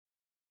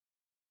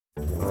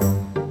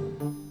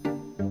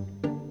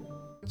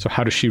So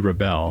how does she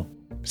rebel?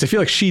 Because I feel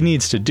like she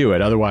needs to do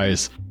it.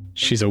 Otherwise,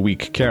 she's a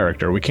weak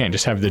character. We can't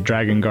just have the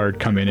Dragon Guard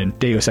come in and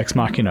Deus Ex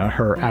Machina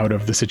her out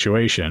of the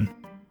situation.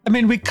 I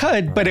mean, we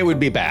could, but it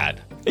would be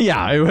bad.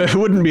 Yeah, it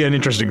wouldn't be an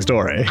interesting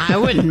story. I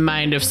wouldn't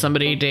mind if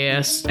somebody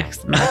Deus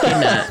Ex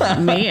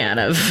Machina me out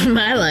of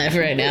my life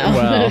right now.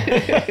 Well...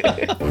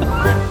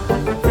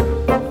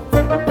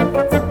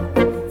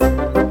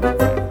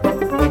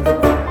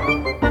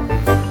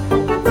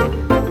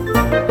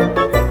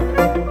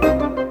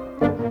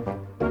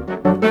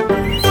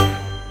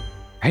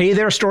 Hey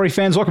there, story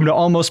fans. Welcome to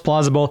Almost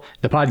Plausible,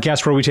 the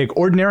podcast where we take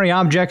ordinary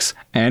objects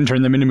and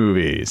turn them into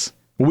movies.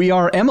 We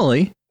are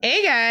Emily.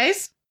 Hey,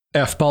 guys.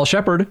 F. Paul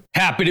Shepard.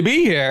 Happy to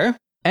be here.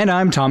 And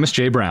I'm Thomas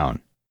J. Brown.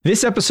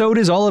 This episode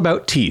is all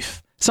about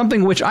teeth,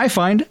 something which I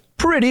find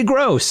pretty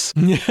gross.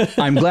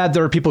 I'm glad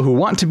there are people who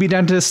want to be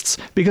dentists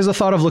because the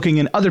thought of looking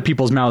in other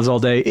people's mouths all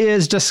day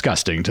is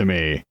disgusting to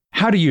me.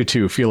 How do you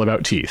two feel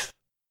about teeth?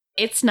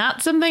 It's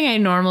not something I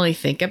normally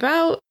think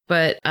about,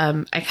 but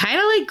I kind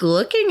of like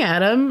looking at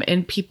them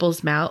in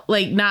people's mouth.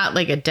 Like, not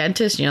like a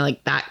dentist,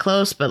 like that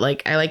close, but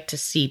like I like to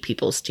see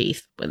people's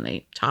teeth when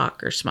they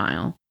talk or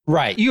smile.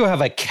 Right. You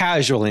have a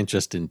casual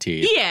interest in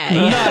teeth.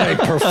 Yeah. Not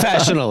a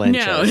professional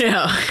interest.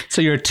 No.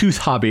 So you're a tooth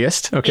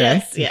hobbyist,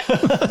 okay? Yes, yeah.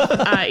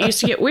 I used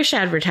to get Wish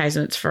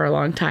advertisements for a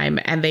long time,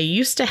 and they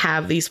used to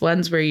have these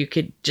ones where you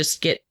could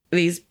just get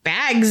these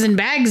bags and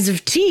bags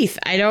of teeth.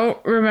 I don't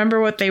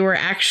remember what they were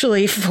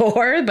actually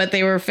for, but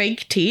they were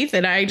fake teeth.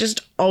 And I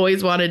just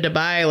always wanted to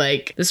buy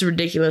like this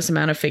ridiculous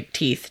amount of fake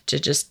teeth to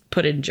just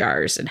put in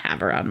jars and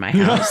have around my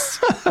house.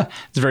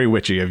 It's very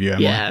witchy of you,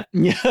 Emily.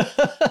 Yeah.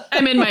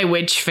 I'm in my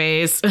witch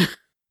phase.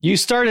 You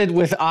started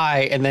with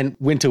I and then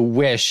went to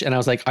wish. And I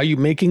was like, are you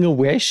making a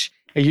wish?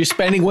 Are you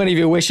spending one of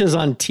your wishes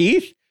on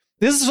teeth?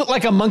 This is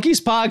like a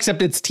monkey's paw,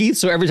 except it's teeth.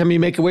 So every time you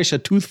make a wish, a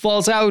tooth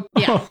falls out.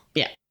 Yeah.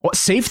 Yeah. Well,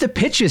 save the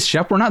pitches,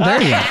 Shep. We're not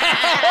there yet.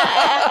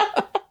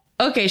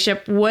 Okay,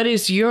 Shep, what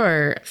is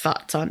your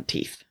thoughts on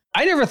teeth?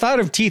 I never thought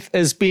of teeth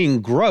as being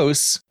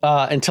gross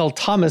until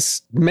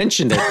Thomas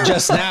mentioned it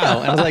just now.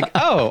 And I was like,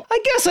 oh,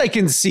 I guess I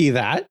can see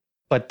that.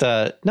 But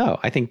no,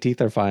 I think teeth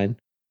are fine.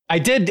 I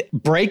did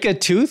break a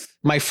tooth,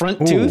 my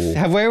front tooth.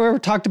 Have we ever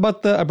talked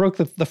about I broke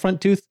the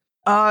front tooth?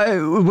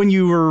 When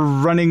you were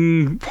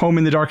running home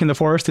in the dark in the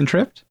forest and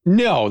tripped?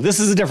 No, this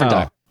is a different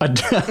time.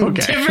 Okay.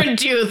 Different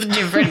tooth,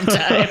 different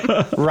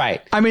time.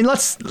 Right. I mean,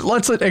 let's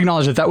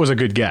acknowledge that was a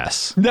good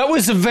guess. That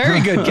was a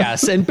very good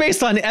guess, and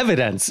based on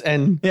evidence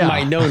and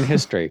my known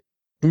history.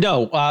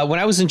 No, when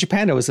I was in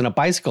Japan, I was in a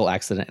bicycle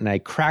accident and I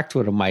cracked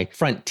one of my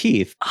front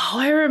teeth. Oh,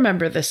 I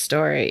remember this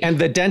story. And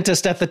the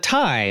dentist at the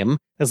time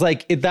was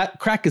like, that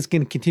crack is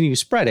going to continue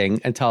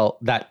spreading until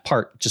that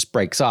part just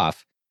breaks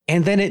off.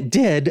 And then it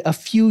did a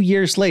few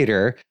years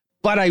later,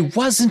 but I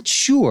wasn't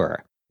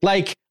sure.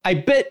 Like, I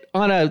bit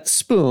on a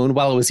spoon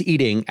while I was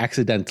eating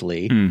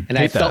accidentally, and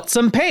I felt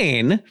some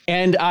pain.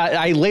 And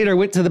I later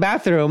went to the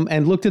bathroom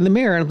and looked in the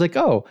mirror and I'm like,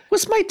 oh,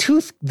 was my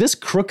tooth this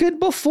crooked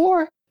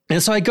before?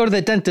 And so I go to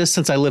the dentist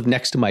since I live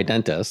next to my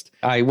dentist.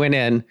 I went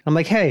in. I'm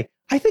like, hey,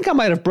 I think I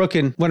might have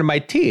broken one of my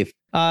teeth.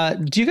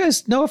 Do you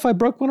guys know if I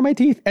broke one of my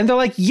teeth? And they're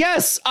like,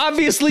 yes,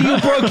 obviously you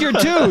broke your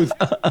tooth.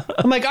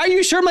 I'm like, are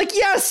you sure? I'm like,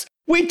 yes.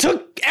 We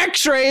took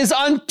x-rays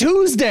on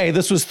Tuesday.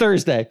 This was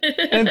Thursday.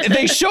 And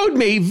they showed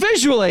me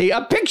visually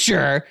a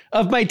picture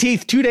of my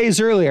teeth 2 days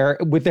earlier.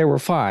 They were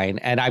fine.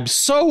 And I'm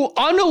so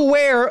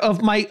unaware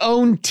of my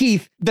own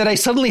teeth that I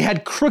suddenly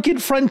had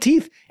crooked front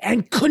teeth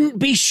and couldn't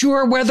be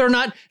sure whether or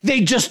not they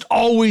just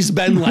always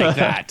been like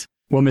that.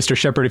 Well, Mr.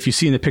 Shepard, if you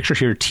see in the picture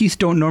here, teeth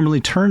don't normally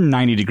turn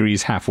 90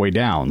 degrees halfway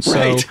down. So...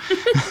 Right.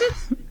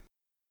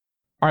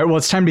 All right, well,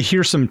 it's time to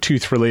hear some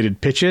tooth-related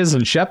pitches.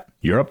 And Shep,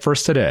 you're up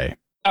first today.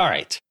 All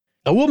right.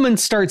 A woman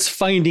starts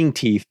finding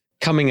teeth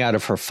coming out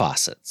of her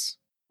faucets.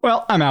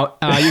 Well, I'm out.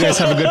 You guys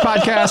have a good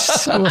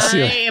podcast. We'll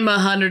see. I am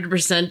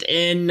 100%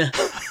 in.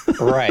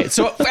 Right.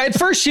 So at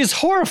first she's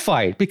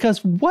horrified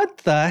because what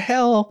the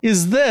hell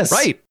is this?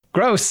 Right.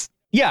 Gross.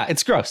 Yeah,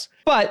 it's gross.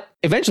 But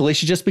eventually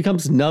she just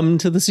becomes numb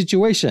to the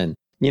situation.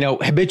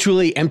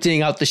 Habitually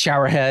emptying out the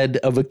shower head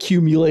of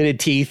accumulated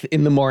teeth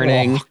in the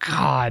morning. Oh,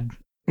 God.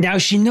 Now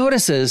she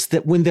notices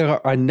that when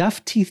there are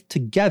enough teeth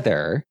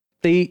together,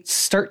 they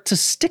start to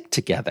stick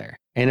together.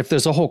 And if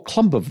there's a whole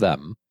clump of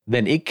them,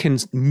 then it can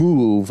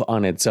move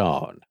on its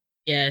own.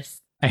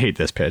 Yes. I hate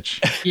this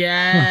pitch.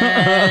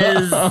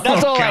 Yes.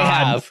 That's all I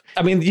have.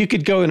 I mean, you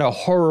could go in a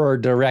horror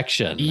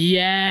direction.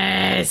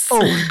 Yes.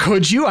 Oh,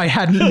 could you? I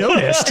hadn't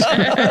noticed.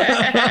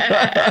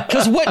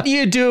 Because what do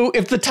you do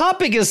if the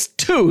topic is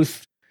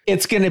tooth?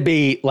 It's going to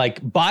be like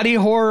body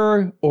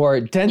horror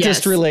or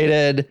dentist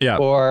related,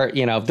 or,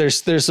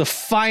 there's a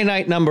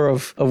finite number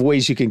of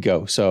ways you can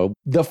go. So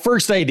the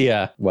first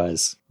idea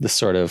was this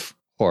sort of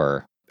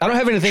horror. I don't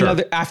have anything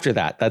other after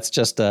that. That's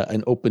just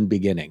an open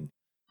beginning.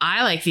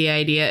 I like the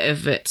idea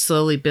of it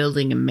slowly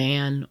building a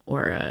man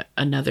or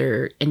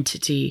another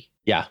entity.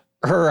 Yeah.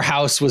 Her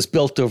house was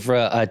built over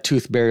a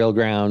tooth burial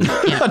ground.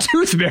 A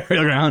tooth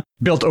burial ground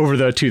built over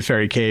the Tooth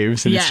Fairy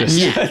caves. And it's just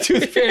a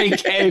Tooth Fairy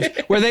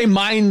cave where they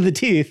mine the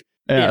teeth.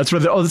 Yeah, that's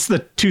where it's the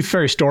Tooth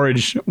Fairy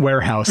storage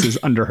warehouse is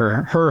under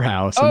her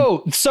house.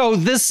 Oh, so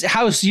this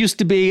house used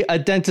to be a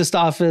dentist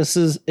office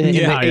in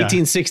the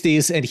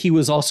 1860s, and he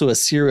was also a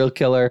serial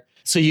killer.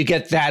 So you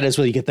get that as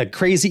well. You get the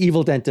crazy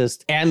evil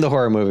dentist and the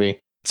horror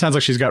movie. Sounds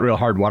like she's got real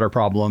hard water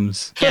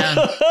problems.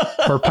 Yeah.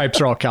 Her pipes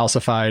are all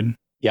calcified.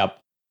 Yep.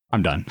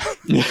 I'm done.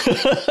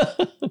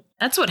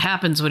 That's what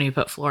happens when you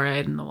put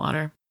fluoride in the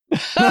water.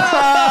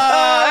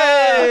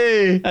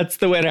 Hey! That's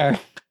the winner.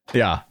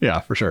 Yeah,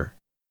 for sure.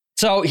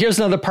 So here's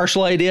another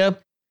partial idea.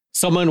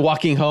 Someone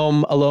walking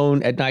home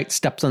alone at night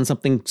steps on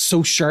something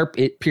so sharp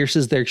it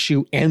pierces their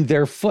shoe and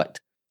their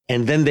foot.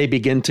 And then they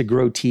begin to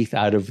grow teeth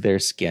out of their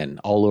skin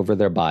all over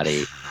their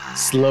body,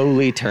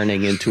 slowly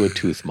turning into a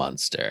tooth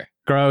monster.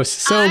 Gross.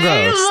 So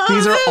gross.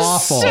 These are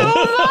awful. So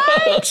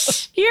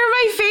much. You're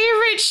my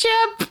favorite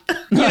ship.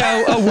 You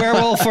know, a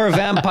werewolf or a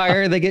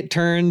vampire, they get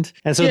turned.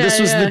 And so this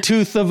was the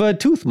tooth of a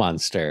tooth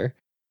monster.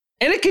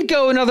 And it could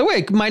go another way.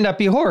 It might not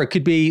be horror. It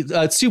could be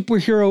a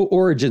superhero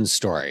origin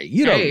story.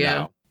 You don't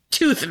know.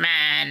 Tooth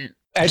Man.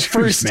 At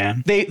first,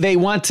 they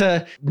want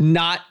to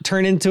not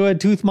turn into a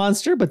tooth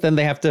monster, but then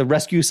they have to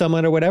rescue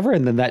someone or whatever.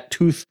 And then that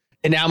tooth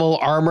enamel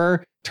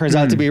armor turns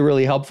out to be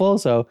really helpful.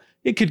 So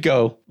it could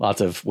go lots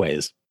of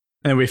ways.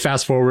 And we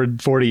fast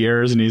forward 40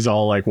 years and he's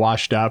all like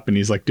washed up and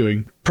he's like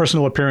doing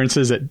personal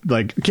appearances at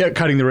like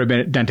cutting the ribbon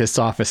at dentist's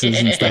offices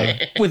and stuff.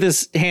 With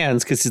his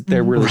hands, because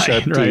they're really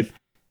sharp teeth.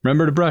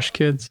 Remember to brush,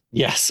 kids.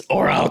 Yes,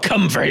 or I'll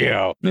come for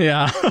you.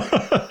 Yeah.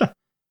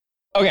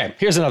 Okay,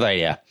 here's another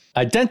idea.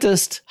 A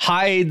dentist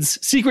hides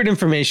secret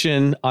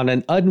information on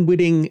an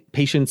unwitting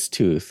patient's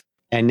tooth,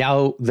 and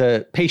now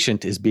the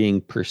patient is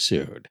being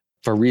pursued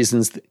for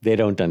reasons they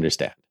don't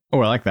understand. Oh,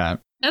 I like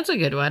that. That's a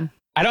good one.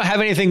 I don't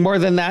have anything more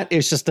than that.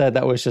 It's just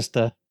that was just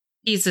a...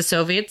 He's a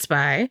Soviet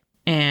spy,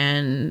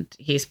 and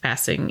he's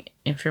passing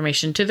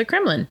information to the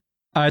Kremlin.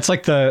 It's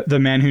like the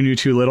man who knew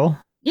too little.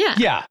 Yeah.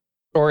 Yeah.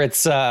 Or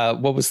it's,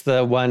 what was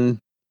the one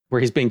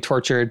where he's being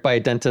tortured by a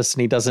dentist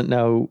and he doesn't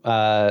know,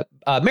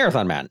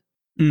 Marathon Man.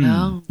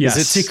 No. Yes.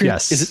 Is it secret?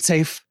 Yes. Is it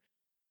safe?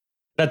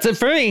 That's it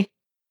for me.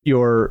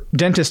 Your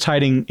dentist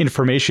hiding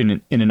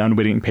information in an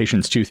unwitting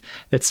patient's tooth.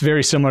 That's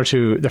very similar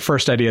to the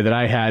first idea that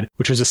I had,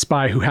 which was a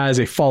spy who has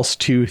a false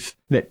tooth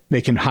that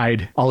they can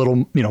hide a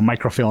little,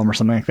 microfilm or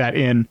something like that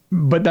in.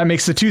 But that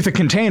makes the tooth a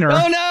container.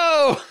 Oh,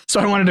 no! So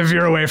I wanted to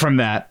veer away from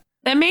that.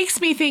 That makes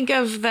me think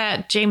of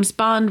that James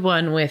Bond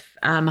one with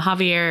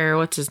Javier,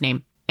 what's his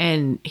name?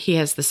 And he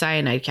has the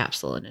cyanide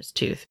capsule in his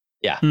tooth.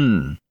 Yeah.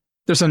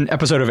 There's an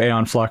episode of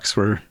Aeon Flux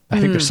where I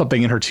think there's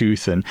something in her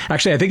tooth. And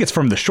actually, I think it's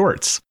from the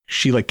shorts.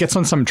 She gets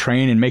on some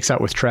train and makes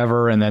out with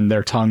Trevor and then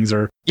their tongues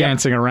are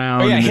dancing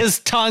around. Oh, yeah. His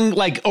tongue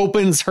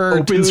opens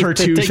her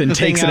tooth and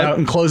takes it out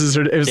and closes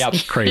her. It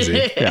was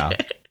crazy. Yeah.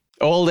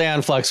 Old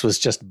Aeon Flux was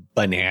just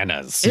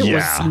bananas. It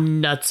was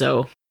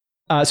nutso.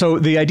 So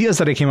the ideas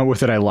that I came up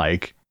with that I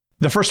like.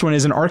 The first one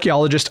is an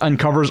archaeologist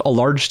uncovers a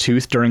large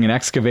tooth during an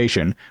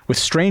excavation with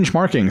strange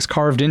markings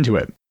carved into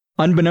it.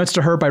 Unbeknownst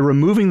to her, by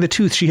removing the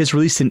tooth, she has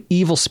released an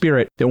evil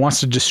spirit that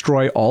wants to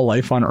destroy all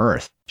life on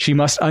Earth. She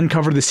must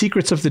uncover the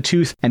secrets of the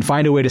tooth and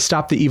find a way to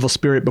stop the evil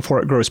spirit before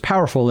it grows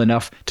powerful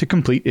enough to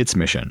complete its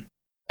mission.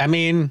 I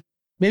mean,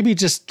 maybe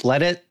just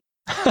let it.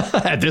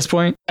 At this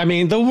point? I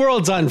mean, the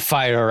world's on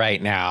fire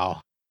right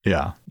now.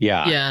 Yeah.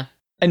 Yeah.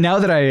 And now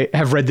that I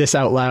have read this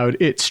out loud,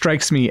 it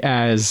strikes me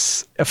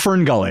as a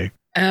Fern Gully.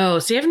 Oh,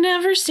 see, I've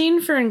never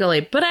seen Fern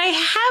Gully, but I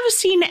have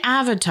seen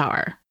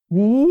Avatar.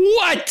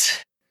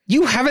 What?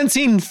 You haven't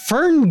seen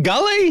Fern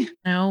Gully?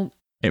 No.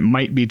 It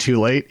might be too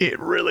late. It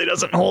really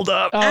doesn't hold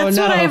up. That's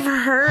what I've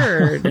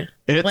heard.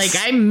 It's,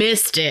 I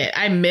missed it.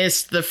 I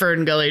missed the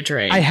Fern Gully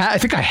train. I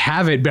think I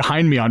have it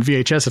behind me on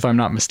VHS, if I'm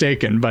not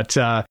mistaken. But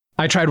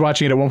I tried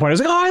watching it at one point. I was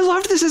like, oh, I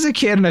loved this as a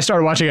kid. And I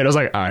started watching it. I was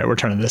like, all right, we're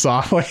turning this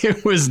off.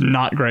 It was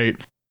not great.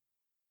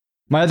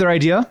 My other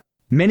idea.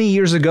 Many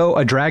years ago,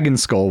 a dragon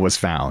skull was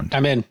found.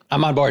 I'm in.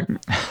 I'm on board.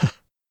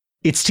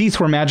 Its teeth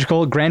were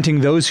magical,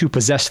 granting those who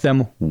possessed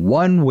them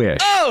one wish.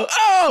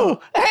 Oh,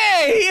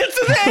 hey, it's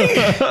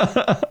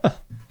a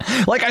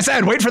thing. Like I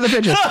said, wait for the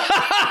pitches.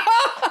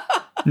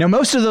 Now,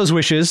 most of those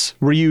wishes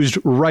were used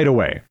right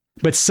away,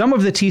 but some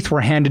of the teeth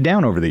were handed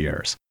down over the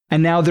years.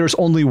 And now there's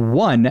only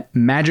one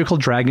magical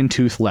dragon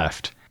tooth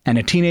left, and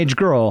a teenage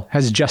girl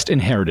has just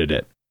inherited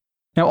it.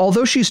 Now,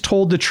 although she's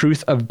told the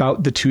truth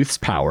about the tooth's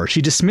power,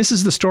 she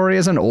dismisses the story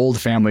as an old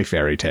family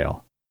fairy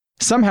tale.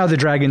 Somehow the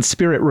dragon's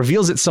spirit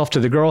reveals itself to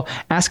the girl,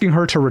 asking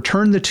her to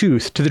return the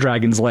tooth to the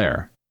dragon's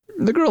lair.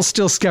 The girl's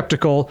still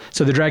skeptical,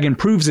 so the dragon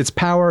proves its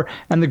power,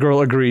 and the girl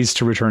agrees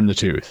to return the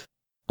tooth.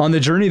 On the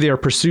journey, they are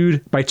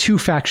pursued by two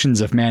factions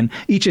of men,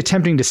 each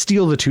attempting to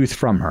steal the tooth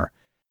from her.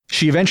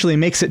 She eventually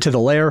makes it to the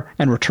lair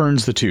and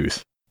returns the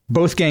tooth.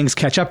 Both gangs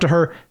catch up to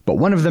her, but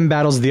one of them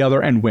battles the other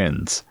and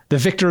wins. The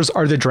victors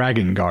are the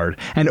Dragon Guard,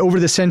 and over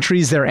the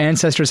centuries their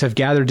ancestors have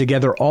gathered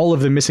together all of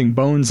the missing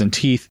bones and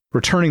teeth,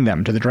 returning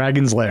them to the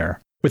dragon's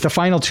lair. With the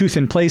final tooth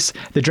in place,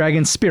 the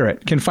dragon's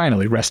spirit can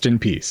finally rest in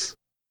peace.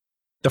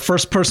 The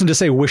first person to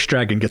say wish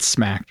dragon gets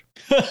smacked.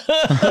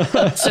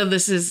 So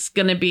this is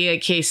going to be a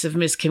case of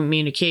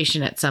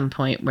miscommunication at some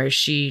point where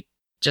she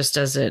just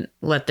doesn't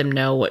let them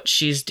know what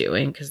she's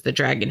doing because the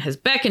dragon has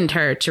beckoned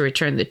her to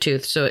return the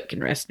tooth so it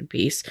can rest in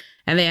peace.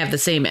 And they have the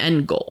same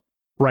end goal.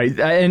 Right.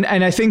 And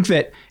I think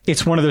that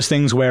it's one of those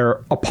things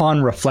where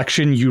upon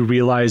reflection, you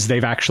realize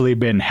they've actually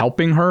been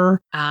helping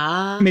her.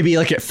 Maybe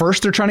like at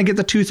first they're trying to get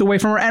the tooth away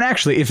from her. And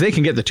actually, if they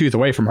can get the tooth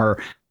away from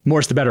her,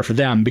 more's the better for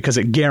them because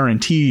it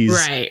guarantees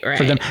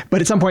for them.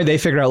 But at some point they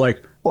figure out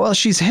like, well,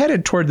 she's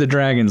headed toward the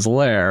dragon's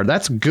lair.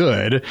 That's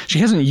good. She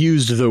hasn't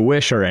used the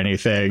wish or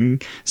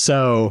anything.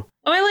 So...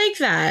 Oh, I like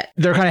that.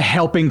 They're kind of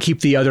helping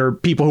keep the other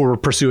people who were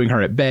pursuing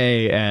her at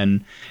bay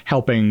and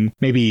helping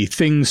maybe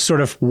things sort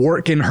of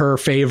work in her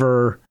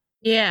favor.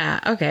 Yeah.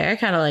 Okay. I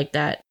kind of like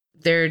that.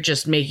 They're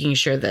just making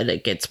sure that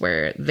it gets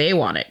where they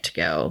want it to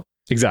go.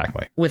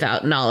 Exactly.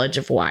 Without knowledge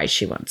of why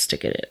she wants to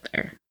get it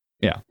there.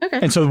 Yeah. Okay.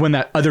 And so when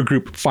that other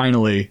group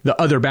finally,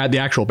 the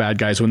actual bad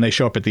guys, when they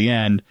show up at the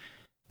end,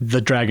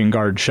 the Dragon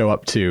Guard show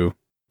up to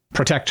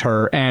protect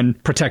her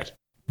and protect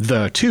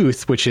the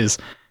tooth, which is...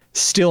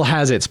 still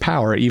has its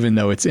power, even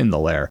though it's in the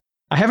lair.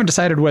 I haven't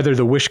decided whether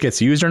the wish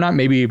gets used or not.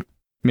 Maybe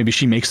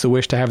she makes the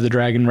wish to have the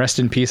dragon rest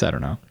in peace. I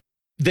don't know.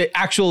 The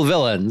actual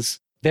villains,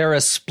 they're a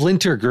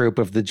splinter group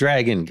of the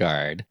Dragon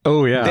Guard.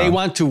 Oh, yeah. They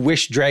want to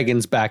wish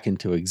dragons back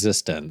into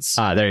existence.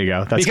 There you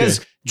go. That's because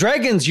good.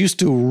 Dragons used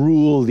to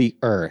rule the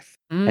earth,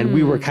 and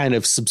we were kind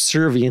of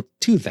subservient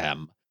to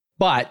them.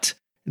 But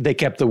they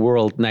kept the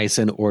world nice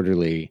and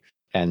orderly.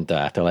 And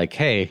they're like,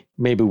 hey,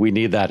 maybe we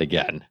need that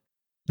again.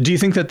 Do you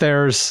think that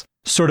there's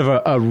sort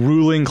of a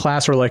ruling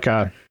class or like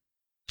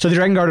so the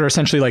Dragon Guard are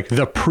essentially like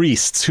the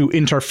priests who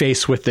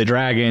interface with the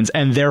dragons,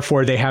 and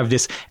therefore they have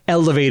this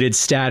elevated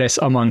status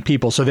among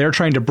people. So they're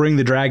trying to bring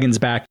the dragons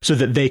back so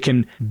that they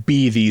can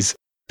be these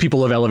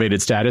people of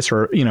elevated status,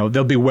 or, you know,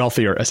 they'll be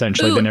wealthier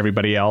essentially than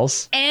everybody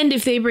else. And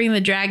if they bring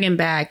the dragon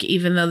back,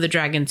 even though the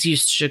dragons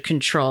used to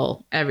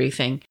control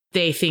everything,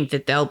 they think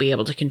that they'll be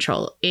able to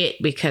control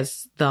it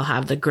because they'll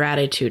have the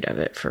gratitude of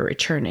it for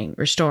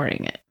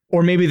restoring it.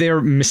 Or maybe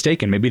they're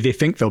mistaken. Maybe they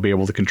think they'll be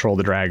able to control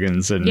the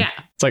dragons. And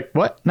it's like,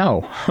 what?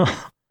 No.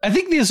 I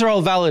think these are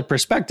all valid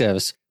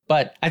perspectives,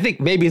 but I think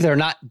maybe they're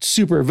not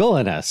super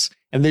villainous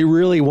and they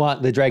really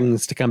want the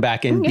dragons to come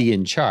back and be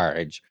in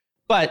charge.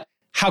 But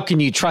how can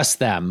you trust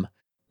them?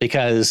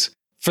 Because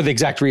for the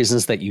exact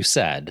reasons that you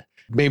said,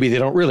 maybe they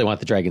don't really want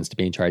the dragons to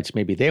be in charge.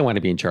 Maybe they want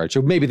to be in charge.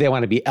 Or maybe they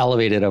want to be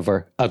elevated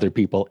over other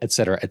people, et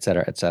cetera, et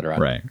cetera, et cetera.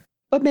 Right.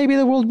 But maybe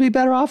the world would be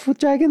better off with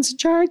dragons in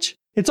charge.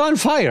 It's on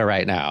fire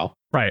right now.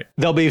 Right.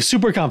 They'll be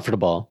super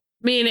comfortable.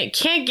 I mean, it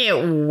can't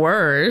get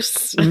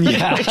worse.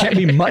 Yeah. It can't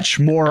be much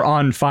more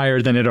on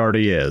fire than it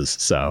already is.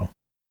 So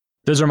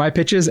those are my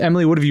pitches.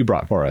 Emily, what have you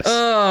brought for us?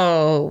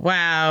 Oh,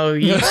 wow.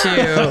 You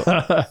too.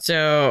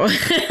 So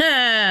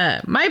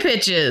my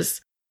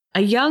pitches.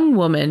 A young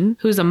woman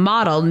who's a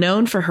model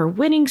known for her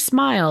winning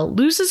smile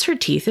loses her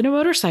teeth in a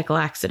motorcycle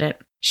accident.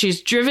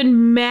 She's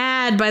driven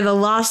mad by the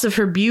loss of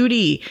her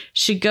beauty.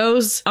 She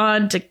goes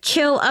on to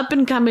kill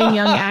up-and-coming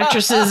young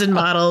actresses and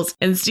models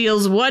and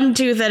steals one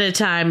tooth at a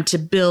time to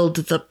build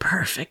the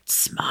perfect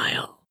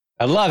smile.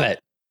 I love it.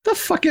 The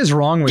fuck is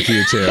wrong with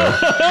you two? God.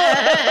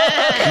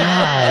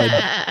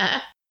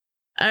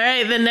 All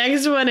right, the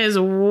next one is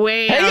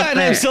way Hang out on,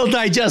 there. I'm still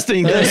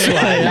digesting this one.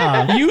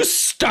 Yeah. You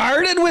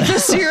started with the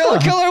serial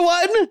killer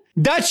one?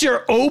 That's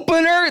your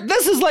opener?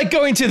 This is like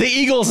going to the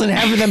Eagles and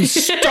having them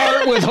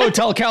start with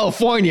Hotel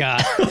California.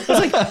 It's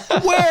like,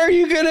 where are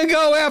you going to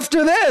go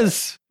after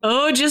this?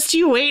 Oh, just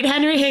you wait,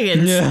 Henry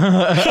Higgins.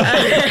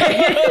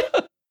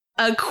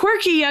 A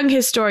quirky young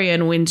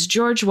historian wins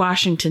George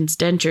Washington's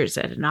dentures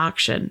at an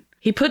auction.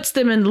 He puts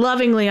them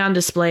lovingly on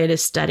display at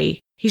his study.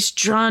 He's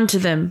drawn to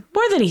them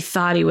more than he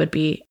thought he would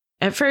be.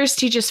 At first,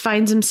 he just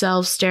finds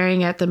himself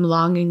staring at them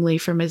longingly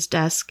from his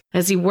desk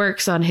as he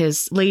works on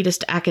his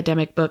latest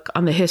academic book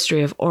on the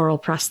history of oral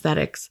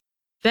prosthetics.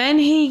 Then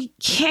he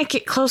can't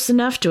get close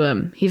enough to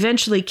him. He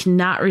eventually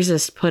cannot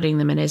resist putting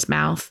them in his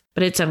mouth,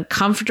 but it's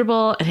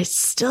uncomfortable and it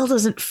still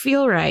doesn't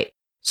feel right.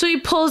 So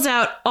he pulls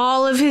out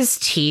all of his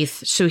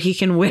teeth so he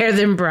can wear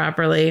them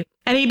properly,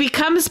 and he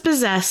becomes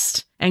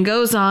possessed and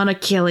goes on a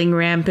killing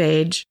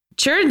rampage.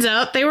 Turns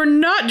out they were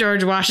not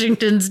George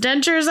Washington's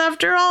dentures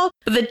after all,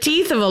 but the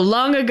teeth of a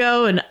long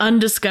ago and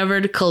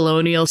undiscovered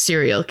colonial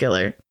serial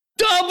killer.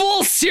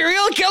 Double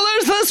serial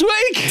killers this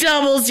week?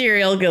 Double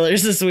serial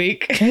killers this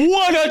week.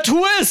 What a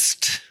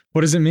twist!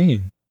 What does it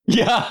mean?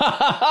 Yeah.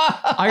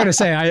 I gotta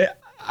say,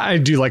 I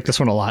do like this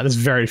one a lot. It's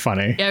very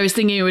funny. Yeah, I was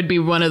thinking it would be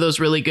one of those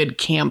really good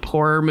camp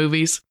horror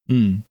movies.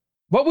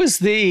 What was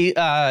the,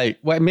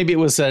 maybe it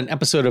was an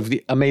episode of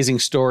The Amazing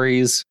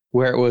Stories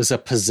where it was a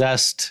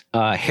possessed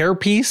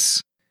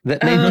hairpiece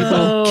that made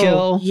people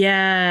kill.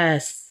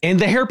 Yes. And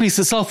the hairpiece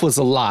itself was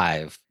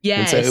alive.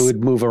 Yes. And so it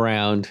would move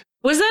around.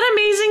 Was that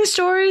Amazing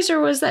Stories or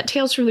was that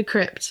Tales from the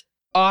Crypt?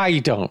 I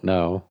don't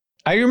know.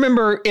 I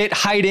remember it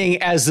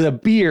hiding as a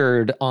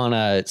beard on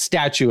a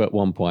statue at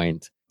one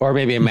point, or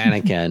maybe a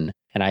mannequin.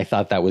 And I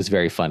thought that was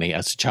very funny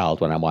as a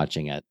child when I'm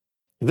watching it.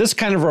 This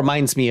kind of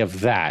reminds me of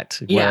that,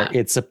 where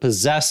it's a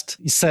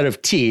possessed set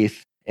of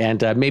teeth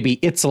and maybe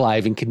it's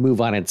alive and can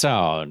move on its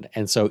own.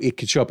 And so it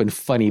could show up in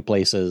funny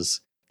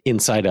places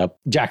inside a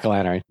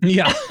jack-o'-lantern.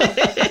 Yeah.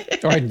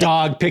 Or a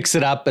dog picks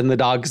it up and the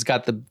dog's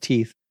got the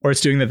teeth. Or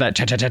it's doing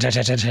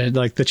that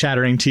like the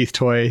chattering teeth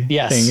toy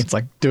thing. It's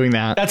like doing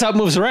that. That's how it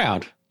moves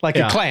around, like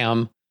a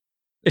clam.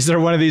 Is there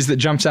one of these that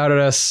jumps out at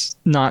us,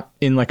 not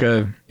in like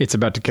a it's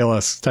about to kill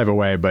us type of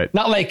way, but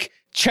not like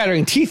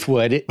chattering teeth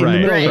would in the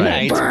middle of the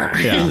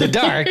night in the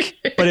dark,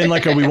 but in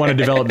like a we want to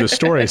develop the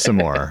story some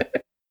more.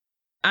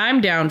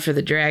 I'm down for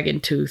the dragon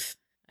tooth.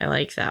 I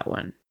like that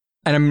one.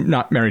 And I'm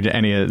not married to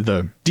any of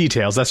the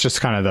details. That's just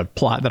kind of the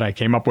plot that I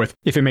came up with.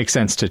 If it makes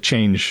sense to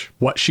change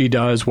what she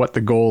does, what the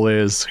goal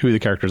is, who the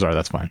characters are,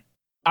 that's fine.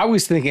 I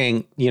was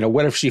thinking,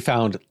 what if she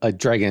found a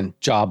dragon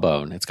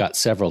jawbone? It's got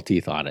several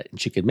teeth on it,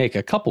 and she could make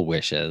a couple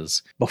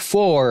wishes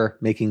before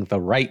making the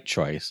right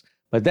choice.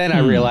 But then I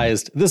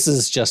realized this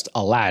is just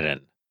Aladdin.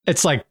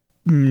 It's like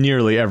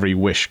nearly every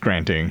wish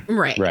granting.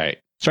 Right.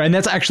 So, and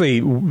that's actually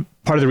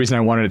part of the reason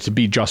I wanted it to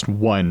be just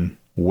one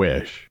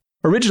wish.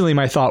 Originally,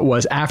 my thought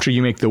was after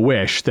you make the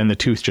wish, then the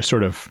tooth just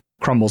sort of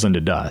crumbles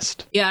into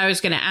dust. Yeah, I was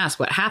going to ask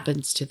what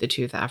happens to the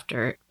tooth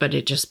after, but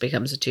it just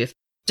becomes a tooth.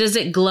 Does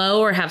it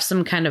glow or have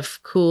some kind of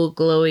cool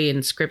glowy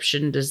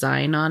inscription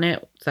design on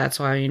it? That's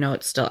why you know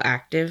it's still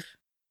active.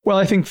 Well,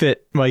 I think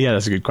that,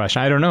 that's a good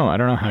question. I don't know. I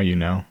don't know how you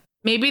know.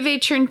 Maybe they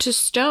turn to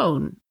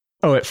stone.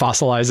 Oh, it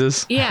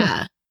fossilizes?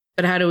 Yeah.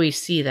 But how do we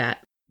see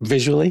that?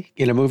 Visually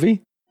in a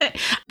movie?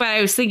 But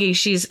I was thinking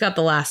she's got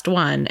the last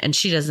one and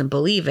she doesn't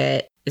believe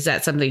it. Is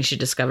that something she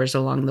discovers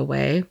along the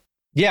way?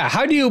 Yeah.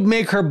 How do you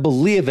make her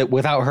believe it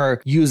without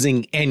her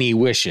using any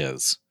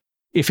wishes?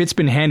 If it's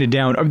been handed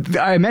down,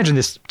 I imagine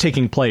this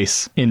taking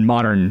place in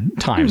modern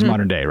times,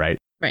 modern day, right?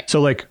 Right.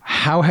 So like,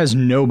 how has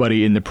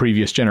nobody in the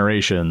previous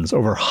generations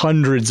over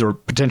hundreds or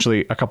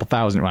potentially a couple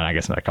thousand, well, I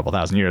guess not a couple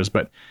thousand years,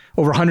 but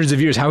over hundreds of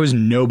years, how has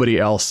nobody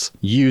else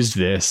used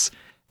this?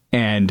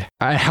 And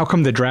how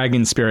come the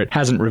dragon spirit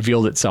hasn't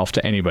revealed itself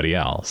to anybody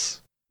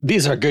else?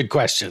 These are good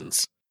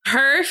questions.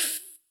 Her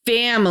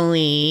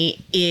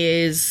family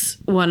is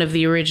one of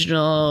the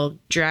original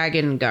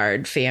Dragon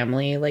Guard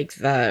family, like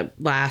the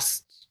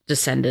last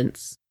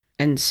descendants.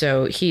 And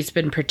so he's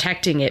been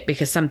protecting it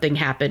because something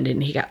happened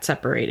and he got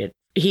separated.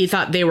 He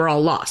thought they were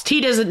all lost.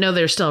 He doesn't know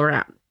they're still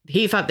around.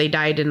 He thought they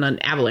died in an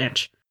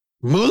avalanche.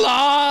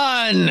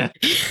 Mulan!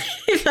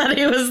 He thought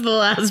he was the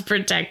last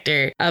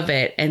protector of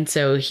it. And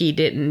so he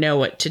didn't know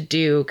what to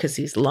do because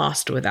he's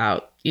lost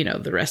without,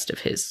 the rest of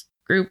his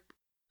group.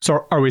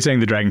 So are we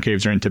saying the dragon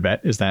caves are in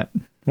Tibet? Is that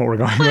what we're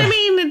going with? I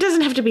mean, it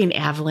doesn't have to be an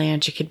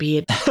avalanche. It could be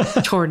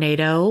a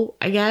tornado,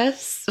 I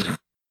guess.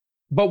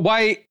 But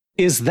why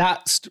is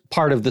that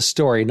part of the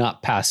story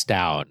not passed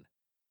down?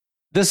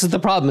 This is the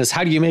problem, is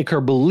how do you make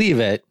her believe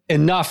it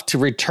enough to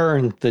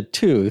return the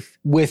tooth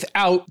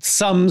without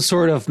some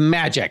sort of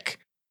magic?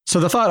 So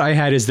the thought I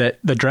had is that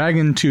the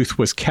dragon tooth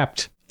was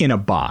kept in a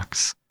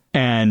box.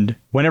 And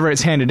whenever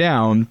it's handed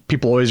down,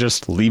 people always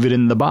just leave it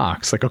in the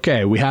box. Like,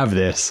 okay, we have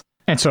this.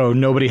 And so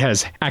nobody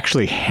has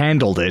actually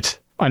handled it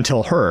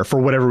until her,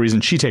 for whatever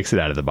reason, she takes it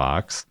out of the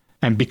box.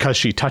 And because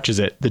she touches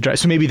it,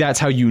 so maybe that's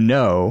how you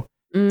know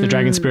the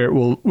dragon spirit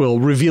will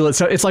reveal it.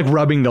 So it's like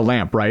rubbing the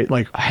lamp, right?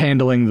 Like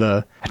handling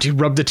do you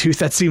rub the tooth?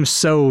 That seems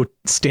so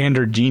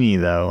standard genie,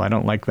 though. I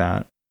don't like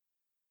that.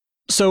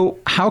 So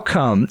how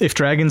come, if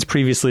dragons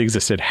previously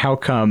existed, how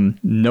come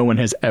no one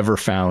has ever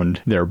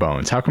found their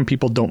bones? How come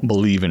people don't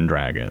believe in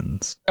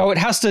dragons? Oh,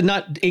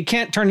 it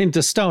can't turn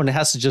into stone. It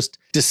has to just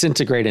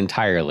disintegrate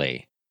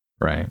entirely.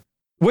 Right.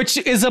 Which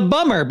is a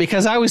bummer,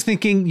 because I was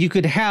thinking you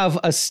could have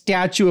a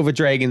statue of a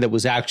dragon that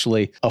was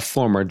actually a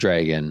former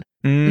dragon.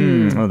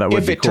 Oh, that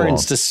would if be it cool.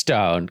 turns to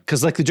stone,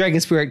 because like the dragon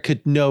spirit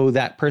could know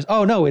that person.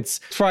 Oh no, it's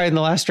Fry and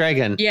the Last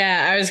Dragon.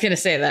 Yeah, I was going to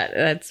say that.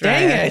 That's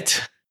Dang right.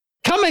 it.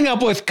 Coming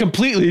up with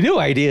completely new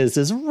ideas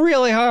is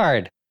really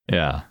hard.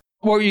 Yeah.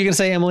 What were you going to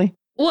say, Emily?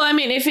 Well, I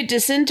mean, if it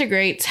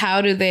disintegrates,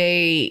 why do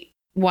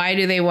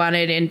they want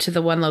it into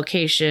the one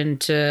location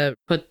to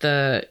put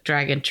the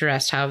dragon to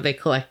rest? How have they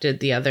collected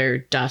the other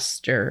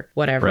dust or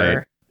whatever?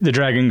 Right. The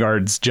Dragon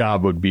Guard's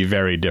job would be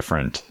very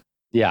different.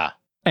 Yeah.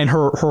 And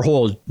her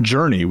whole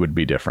journey would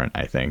be different,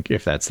 I think,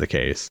 if that's the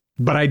case.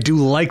 But I do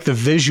like the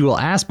visual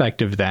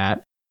aspect of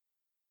that.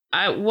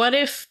 What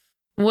if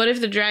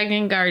the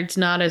Dragon Guard's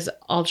not as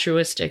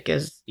altruistic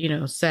as,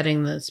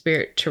 setting the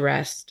spirit to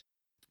rest?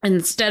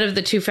 Instead of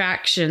the two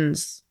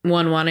factions,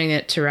 one wanting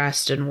it to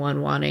rest and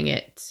one wanting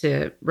it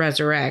to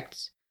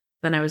resurrect,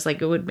 then I was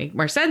like, it would make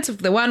more sense if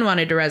the one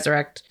wanted to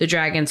resurrect the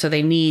dragon, so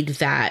they need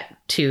that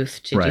tooth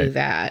to do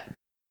that.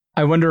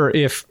 I wonder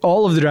if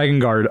all of the Dragon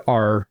Guard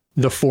are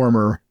the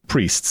former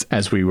priests,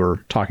 as we were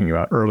talking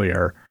about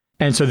earlier.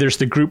 And so there's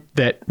the group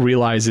that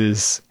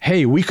realizes,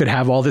 hey, we could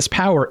have all this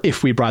power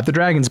if we brought the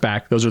dragons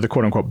back. Those are the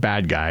quote unquote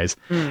bad guys.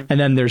 And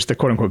then there's the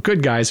quote unquote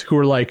good guys who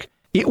are like,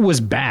 it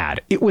was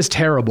bad. It was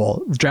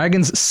terrible.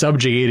 Dragons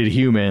subjugated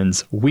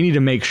humans. We need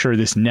to make sure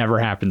this never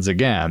happens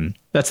again.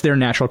 That's their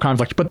natural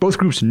conflict. But both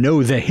groups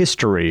know the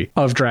history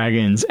of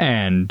dragons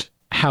and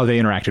how they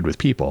interacted with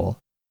people.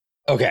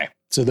 Okay,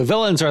 so the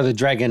villains are the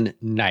Dragon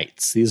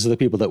Knights. These are the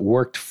people that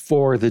worked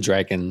for the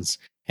dragons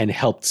and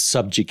helped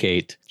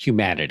subjugate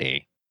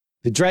humanity.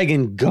 The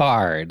Dragon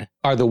Guard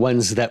are the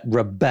ones that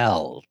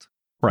rebelled.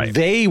 Right.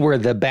 They were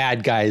the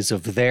bad guys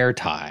of their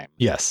time.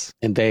 Yes.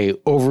 And they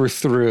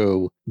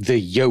overthrew the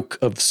yoke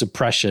of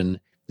suppression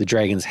the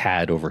dragons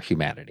had over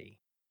humanity.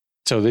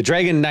 So the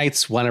Dragon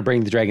Knights want to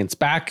bring the dragons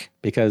back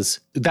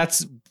because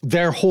that's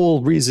their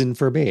whole reason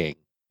for being.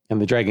 And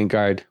the Dragon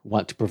Guard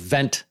want to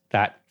prevent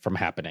that from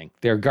happening.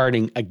 They're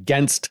guarding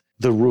against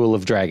the rule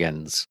of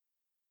dragons.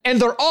 And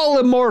they're all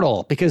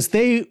immortal because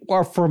they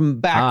are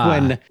from back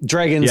when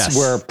dragons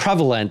were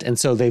prevalent. And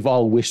so they've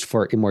all wished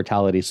for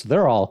immortality. So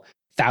they're all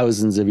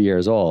thousands of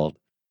years old.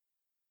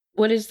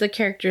 What is the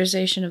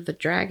characterization of the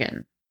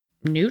dragon?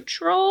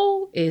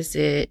 Neutral? Is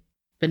it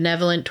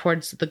benevolent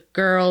towards the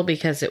girl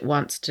because it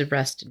wants to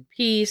rest in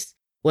peace?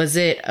 Was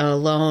it a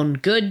lone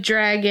good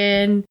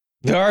dragon?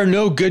 There are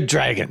no good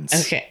dragons.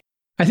 Okay.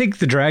 I think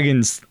the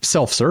dragon's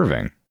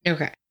self-serving.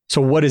 Okay.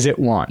 So what does it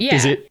want? Yeah.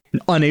 Is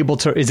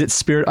its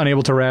spirit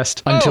unable to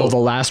rest until the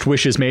last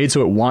wish is made?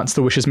 So it wants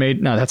the wishes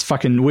made? No, that's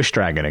fucking Wish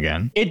Dragon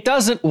again. It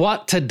doesn't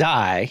want to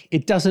die.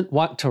 It doesn't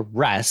want to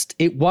rest.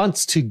 It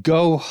wants to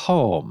go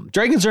home.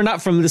 Dragons are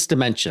not from this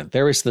dimension.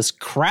 There is this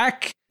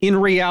crack in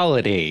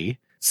reality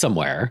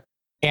somewhere,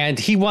 and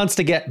he wants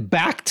to get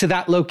back to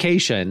that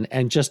location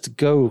and just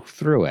go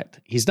through it.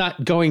 He's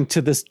not going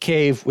to this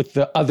cave with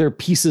the other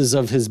pieces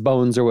of his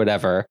bones or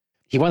whatever.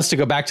 He wants to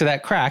go back to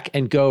that crack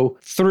and go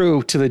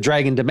through to the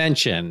dragon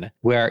dimension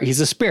where he's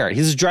a spirit.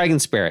 He's a dragon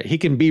spirit. He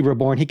can be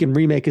reborn. He can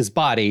remake his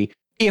body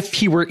if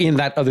he were in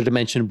that other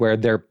dimension where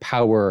their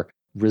power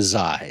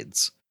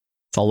resides.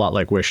 It's a lot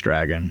like Wish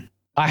Dragon.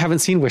 I haven't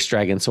seen Wish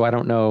Dragon, so I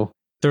don't know.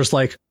 There's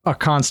like a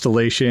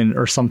constellation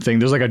or something.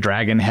 There's like a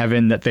dragon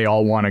heaven that they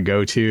all want to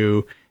go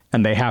to,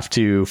 and they have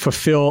to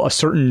fulfill a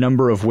certain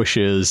number of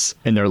wishes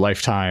in their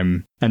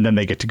lifetime, and then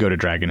they get to go to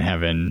dragon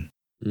heaven.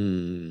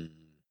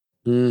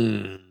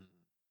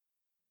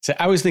 So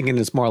I was thinking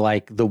it's more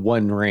like the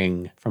One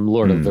Ring from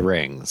Lord of the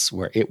Rings,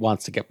 where it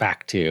wants to get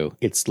back to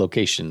its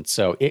location.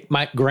 So it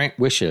might grant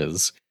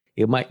wishes,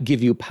 it might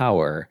give you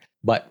power,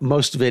 but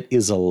most of it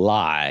is a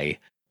lie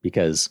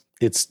because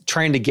it's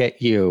trying to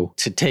get you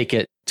to take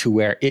it to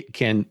where it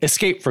can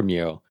escape from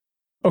you.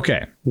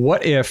 Okay,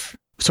 what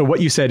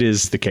you said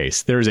is the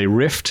case. There's a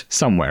rift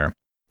somewhere.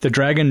 The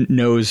dragon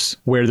knows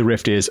where the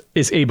rift is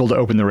able to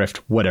open the rift,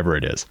 whatever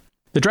it is.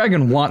 The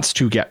dragon wants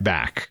to get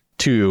back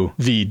to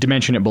the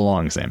dimension it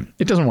belongs in.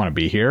 It doesn't want to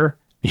be here.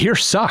 Here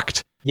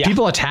sucked. Yeah.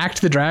 People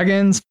attacked the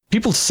dragons.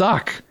 People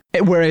suck.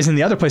 Whereas in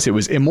the other place, it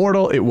was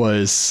immortal. It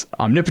was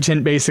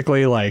omnipotent,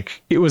 basically.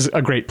 Like, it was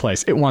a great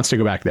place. It wants to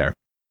go back there.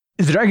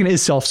 The dragon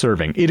is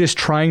self-serving. It is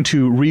trying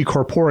to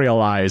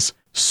recorporealize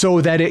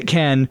so that it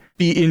can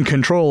be in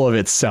control of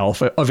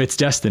itself, of its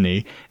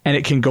destiny, and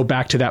it can go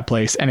back to that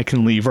place and it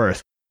can leave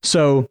Earth.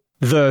 So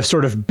the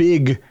sort of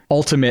big,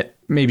 ultimate,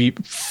 maybe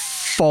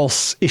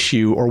false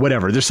issue or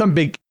whatever, there's some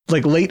big,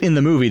 like late in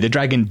the movie, the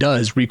dragon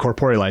does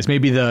recorporealize.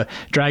 Maybe the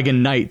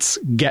dragon knights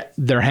get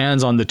their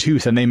hands on the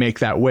tooth and they make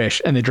that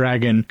wish, and the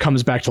dragon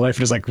comes back to life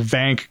and is like,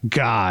 thank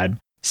God,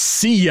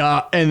 see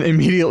ya, and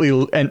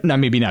immediately, and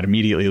maybe not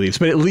immediately leaves,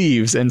 but it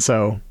leaves. And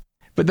so,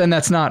 but then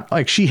that's not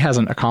like, she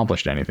hasn't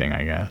accomplished anything,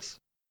 I guess.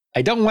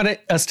 I don't want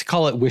us to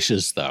call it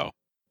wishes though,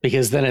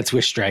 because then it's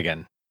Wish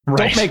Dragon. Right.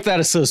 Don't make that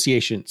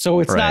association. So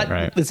it's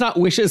it's not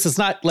wishes. It's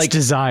not like it's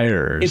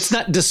desires. It's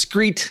not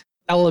discrete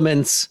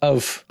elements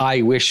of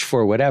I wish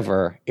for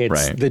whatever.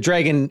 It's the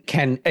dragon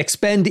can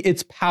expend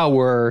its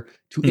power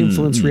to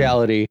influence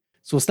reality.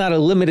 So it's not a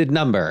limited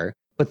number,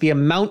 but the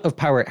amount of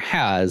power it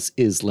has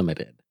is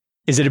limited.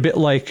 Is it a bit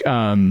like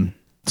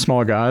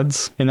Small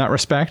Gods in that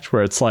respect,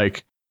 where it's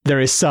like there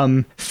is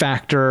some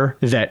factor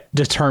that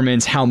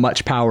determines how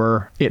much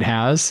power it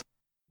has?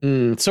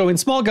 So in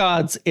Small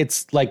Gods,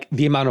 it's like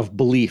the amount of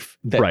belief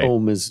that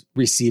Ohm is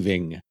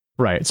receiving.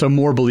 Right. So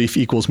more belief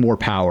equals more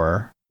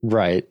power.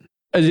 Right.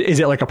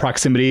 Is it like a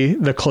proximity?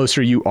 The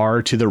closer you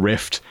are to the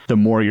rift, the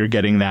more you're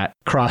getting that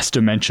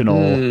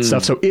cross-dimensional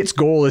stuff. So its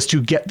goal is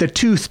to get the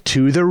tooth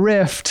to the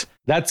rift.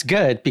 That's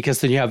good,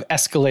 because then you have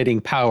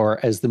escalating power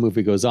as the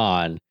movie goes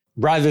on.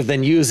 Rather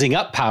than using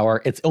up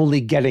power, it's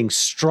only getting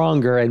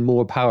stronger and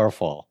more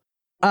powerful.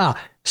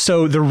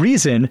 So the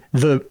reason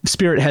the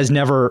spirit has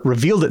never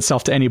revealed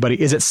itself to anybody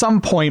is at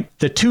some point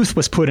the tooth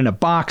was put in a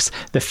box,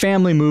 the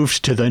family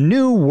moved to the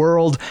new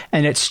world,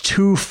 and it's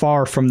too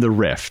far from the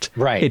rift.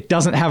 Right. It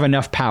doesn't have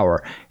enough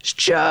power.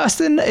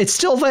 It's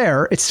still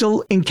there. It's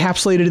still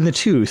encapsulated in the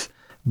tooth,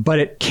 but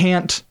it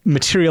can't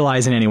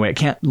materialize in any way. It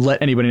can't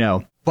let anybody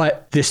know.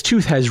 But this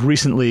tooth has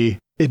recently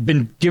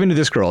been given to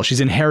this girl. She's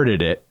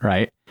inherited it,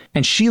 right?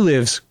 And she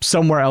lives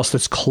somewhere else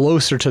that's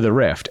closer to the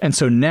rift. And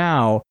so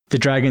now the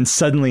dragon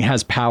suddenly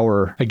has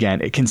power again.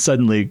 It can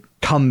suddenly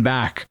come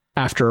back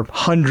after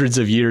hundreds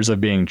of years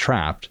of being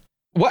trapped.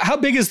 How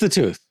big is the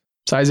tooth?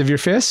 Size of your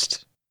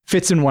fist?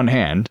 Fits in one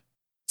hand.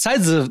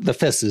 Size of the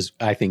fist is,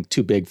 I think,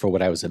 too big for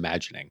what I was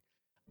imagining.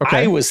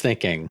 Okay. I was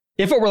thinking,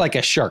 if it were like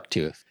a shark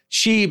tooth,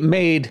 she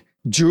made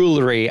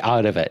jewelry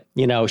out of it.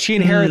 You know, she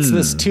inherits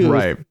this tooth,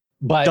 right.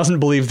 but Doesn't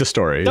believe the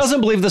stories.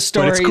 doesn't believe the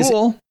stories. But it's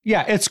cool.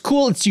 Yeah, it's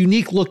cool. It's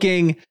unique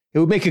looking. It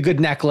would make a good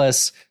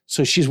necklace.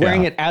 So she's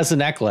wearing Yeah. it as a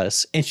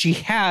necklace, and she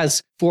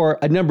has for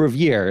a number of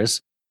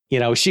years. You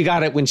know, she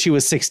got it when she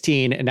was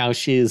 16 and now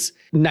she's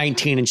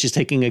 19 and she's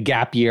taking a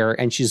gap year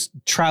and she's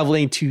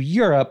traveling to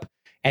Europe.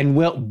 And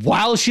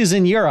while she's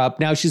in Europe,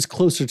 now she's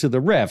closer to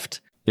the rift.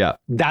 Yeah.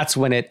 That's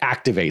when it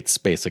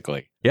activates,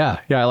 basically. Yeah.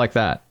 I like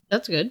that.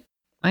 That's good.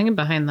 I can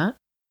behind that.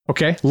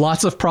 Okay,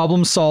 lots of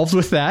problems solved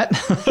with that.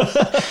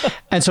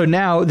 And so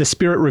now the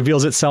spirit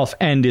reveals itself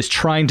and is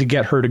trying to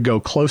get her to go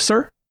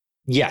closer.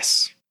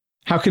 Yes.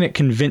 How can it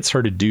convince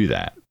her to do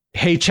that?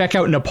 Hey, check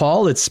out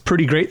Nepal. It's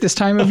pretty great this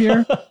time of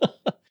year.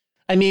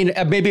 I mean,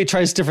 maybe it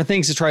tries different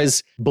things. It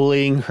tries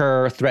bullying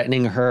her,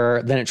 threatening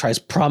her. Then it tries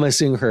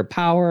promising her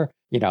power.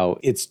 You know,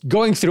 it's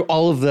going through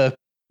all of the...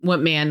 What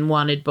man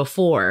wanted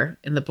before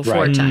in the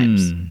before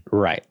times.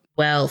 Right.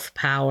 Wealth,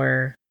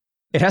 power.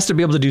 It has to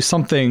be able to do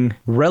something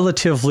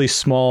relatively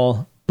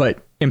small,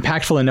 but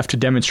impactful enough to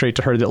demonstrate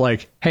to her that,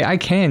 like, hey, I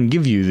can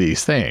give you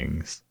these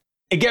things.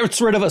 It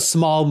gets rid of a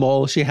small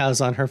mole she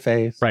has on her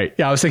face. Right.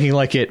 Yeah, I was thinking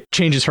like it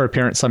changes her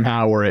appearance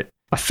somehow, or it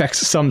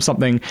affects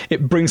something.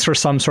 It brings her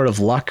some sort of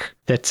luck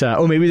that,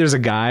 maybe there's a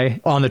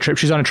guy on the trip.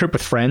 She's on a trip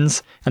with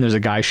friends and there's a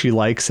guy she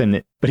likes,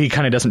 but he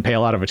kind of doesn't pay a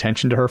lot of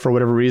attention to her for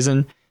whatever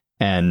reason.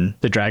 And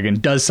the dragon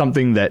does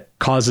something that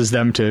causes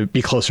them to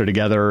be closer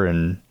together.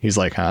 And he's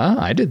like,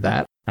 I did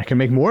that. I can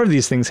make more of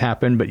these things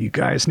happen, but you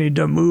guys need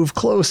to move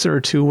closer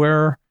to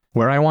where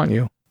I want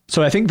you.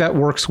 So I think that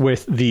works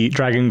with the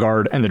Dragon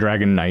Guard and the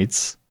Dragon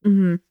Knights.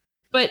 Mm-hmm.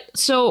 But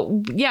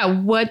so,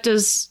 yeah, what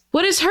is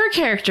her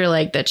character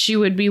like that she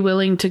would be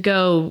willing to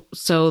go?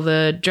 So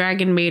the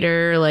dragon made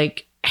her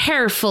like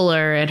hair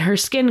fuller and her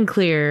skin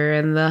clear,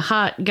 and the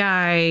hot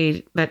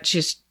guy that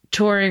she's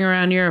touring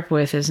around Europe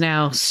with is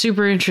now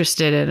super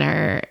interested in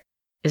her.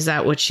 Is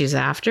that what she's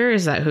after?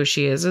 Is that who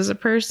she is as a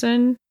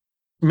person?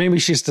 Maybe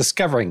she's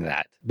discovering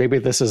that. Maybe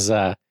this is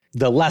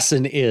the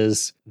lesson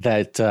is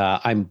that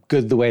I'm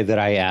good the way that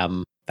I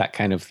am, that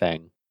kind of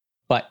thing.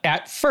 But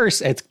at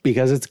first, it's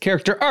because it's a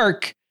character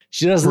arc.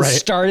 She doesn't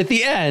start at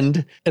the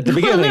end. At the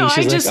beginning,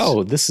 she's like,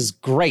 oh, this is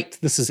great.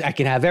 I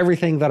can have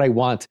everything that I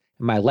want.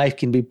 And my life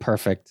can be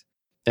perfect.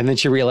 And then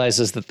she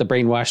realizes that the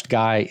brainwashed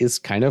guy is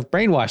kind of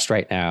brainwashed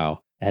right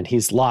now. And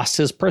he's lost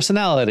his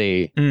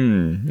personality.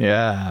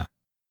 Yeah.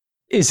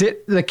 Is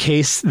it the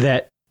case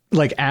that,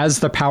 like, as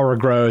the power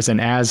grows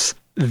and as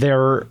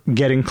they're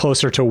getting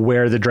closer to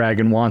where the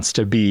dragon wants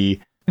to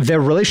be,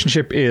 their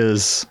relationship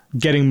is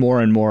getting more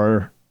and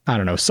more, I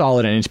don't know,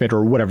 solid and intimate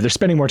or whatever. They're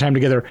spending more time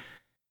together,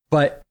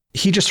 but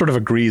he just sort of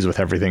agrees with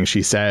everything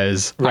she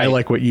says. Right. I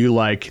like what you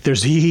like.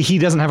 He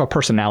doesn't have a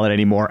personality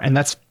anymore, and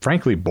that's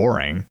frankly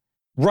boring.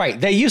 Right.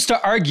 They used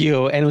to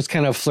argue, and it was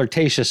kind of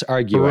flirtatious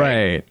arguing.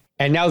 Right.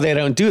 And now they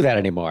don't do that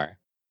anymore.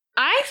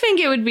 I think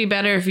it would be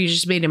better if you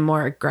just made him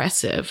more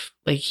aggressive.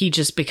 Like, he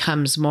just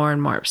becomes more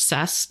and more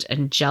obsessed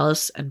and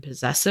jealous and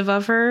possessive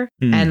of her.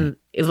 And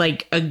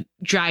like a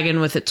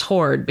dragon with its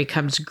horde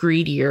becomes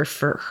greedier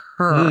for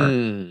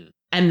her.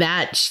 And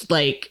that's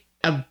like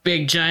a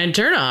big giant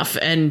turnoff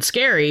and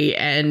scary.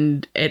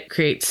 And it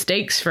creates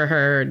stakes for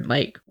her.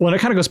 Like, well, it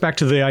kind of goes back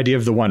to the idea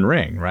of the One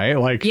Ring, right?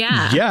 Like,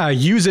 yeah,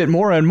 use it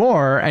more and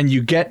more, and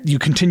you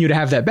continue to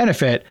have that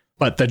benefit.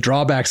 But the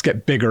drawbacks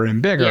get bigger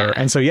and bigger. Yeah.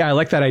 And so, yeah, I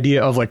like that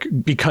idea of, like,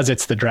 because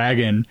it's the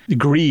dragon,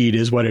 greed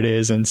is what it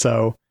is. And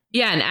so.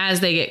 Yeah. And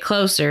as they get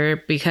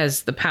closer,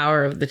 because the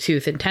power of the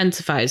tooth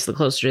intensifies the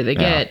closer they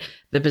get,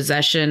 the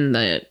possession,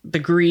 the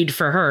greed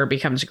for her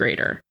becomes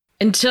greater.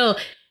 Until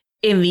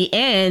in the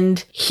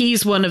end,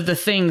 he's one of the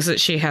things that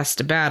she has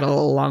to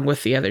battle along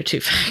with the other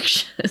two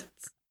factions.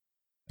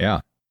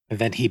 Yeah. And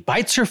then he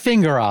bites her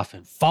finger off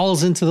and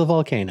falls into the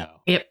volcano.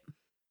 Yep.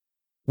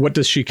 What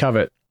does she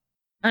covet?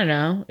 I don't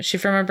know. Is she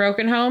from a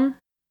broken home?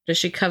 Does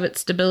she covet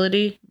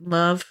stability,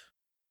 love?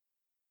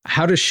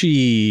 How does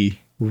she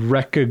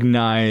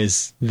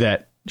recognize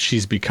that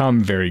she's become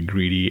very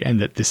greedy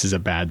and that this is a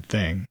bad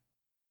thing?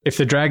 If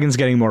the dragon's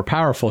getting more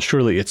powerful,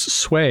 surely its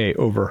sway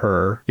over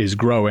her is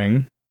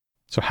growing.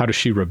 So how does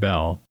she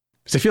rebel?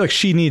 Because I feel like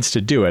she needs to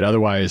do it.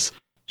 Otherwise,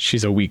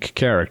 she's a weak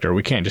character.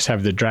 We can't just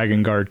have the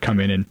Dragon Guard come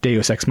in and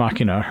Deus Ex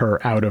Machina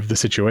her out of the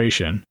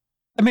situation.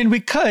 I mean, we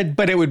could,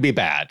 but it would be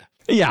bad.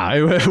 Yeah,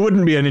 it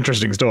wouldn't be an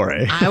interesting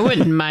story. I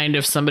wouldn't mind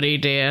if somebody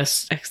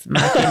Deus Ex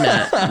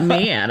Machina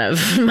me out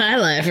of my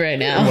life right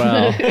now.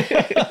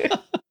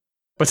 Well,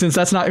 but since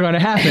that's not going to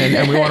happen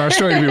and we want our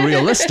story to be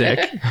realistic.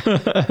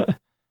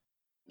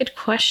 Good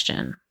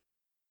question.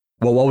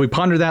 Well, while we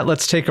ponder that,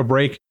 let's take a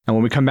break. And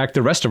when we come back,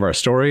 the rest of our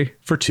story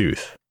for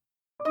Tooth.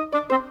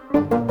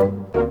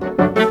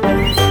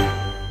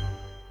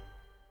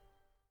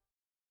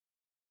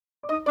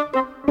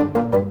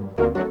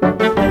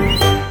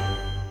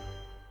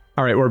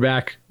 All right, we're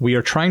back. We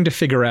are trying to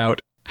figure out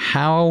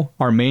how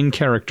our main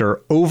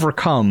character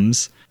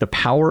overcomes the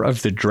power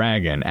of the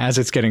dragon as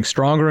it's getting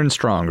stronger and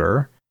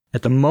stronger.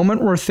 At the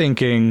moment, we're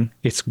thinking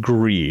it's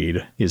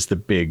greed is the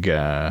big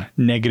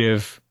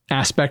negative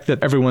aspect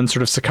that everyone's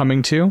sort of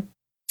succumbing to?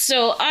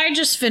 So I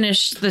just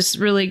finished this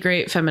really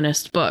great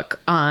feminist book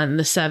on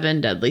the 7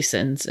 deadly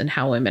sins and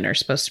how women are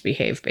supposed to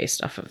behave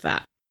based off of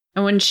that.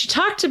 And when she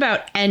talked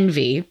about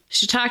envy,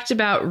 she talked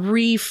about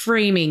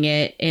reframing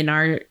it in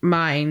our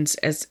minds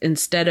as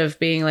instead of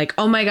being like,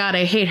 oh my God,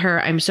 I hate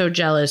her. I'm so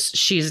jealous.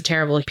 She's a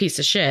terrible piece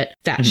of shit.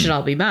 That should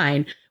all be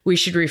mine. We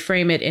should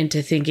reframe it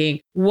into thinking,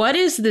 what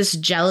is this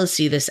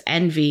jealousy, this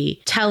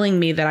envy telling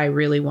me that I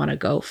really want to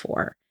go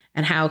for?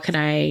 And how can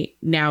I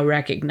now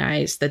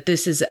recognize that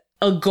this is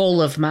a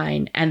goal of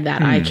mine and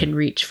that I can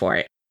reach for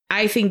it?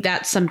 I think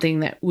that's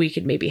something that we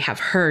could maybe have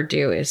her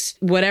do is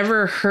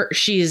whatever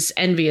she's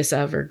envious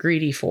of or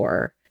greedy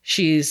for,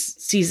 she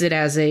sees it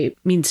as a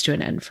means to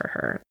an end for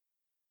her.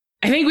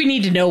 I think we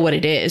need to know what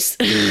it is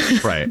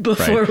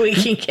before we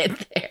can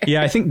get there.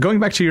 Yeah, I think going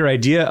back to your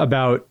idea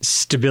about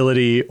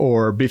stability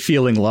or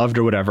feeling loved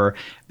or whatever,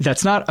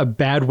 that's not a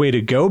bad way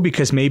to go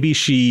because maybe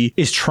she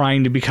is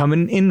trying to become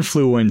an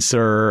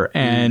influencer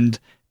and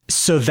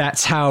so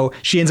that's how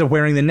she ends up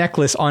wearing the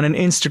necklace on an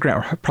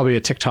Instagram or probably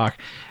a TikTok,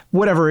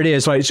 whatever it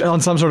is, like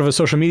on some sort of a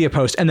social media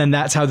post. And then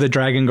that's how the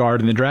Dragon Guard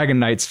and the Dragon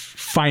Knights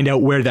find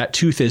out where that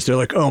tooth is. They're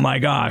like, oh my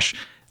gosh,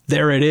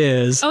 there it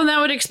is. Oh, and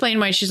that would explain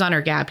why she's on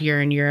her gap year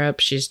in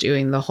Europe. She's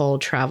doing the whole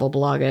travel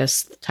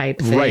bloggist type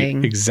thing.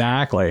 Right,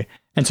 exactly.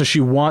 And so she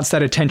wants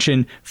that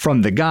attention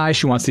from the guy.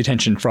 She wants the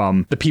attention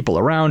from the people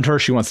around her.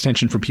 She wants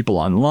attention from people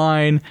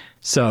online.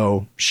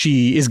 So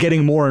she is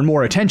getting more and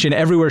more attention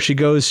everywhere she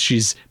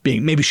goes.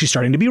 Maybe she's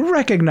starting to be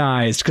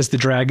recognized because the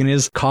dragon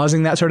is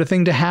causing that sort of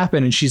thing to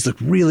happen. And she's like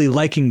really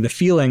liking the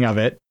feeling of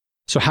it.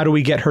 So how do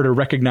we get her to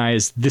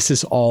recognize this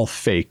is all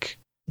fake?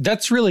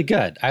 That's really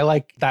good. I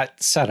like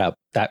that setup,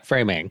 that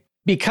framing,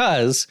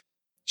 because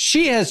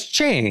she has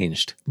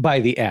changed by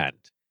the end.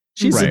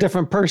 She's a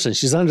different person.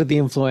 She's under the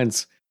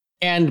influence.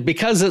 And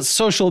because it's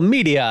social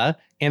media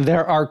and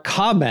there are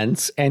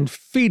comments and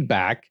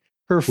feedback,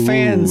 her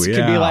fans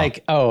can be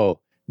like, oh,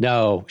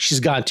 no, she's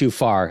gone too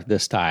far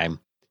this time.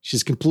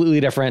 She's completely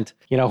different.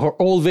 You know,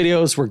 her old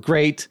videos were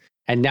great.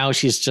 And now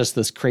she's just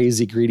this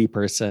crazy, greedy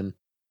person.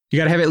 You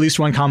got to have at least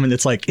one comment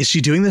that's like, is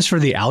she doing this for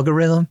the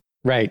algorithm?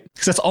 Right.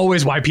 Because that's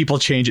always why people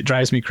change. It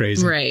drives me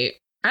crazy. Right.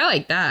 I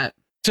like that.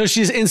 So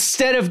she's,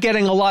 instead of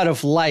getting a lot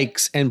of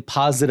likes and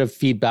positive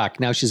feedback,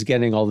 now she's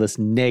getting all this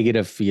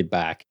negative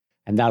feedback.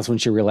 And that's when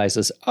she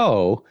realizes,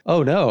 oh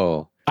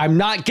no, I'm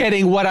not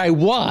getting what I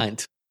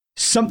want.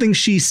 Something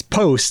she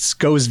posts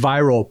goes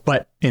viral,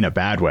 but in a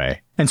bad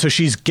way. And so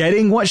she's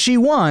getting what she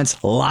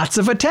wants, lots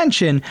of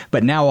attention,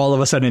 but now all of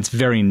a sudden it's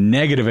very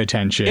negative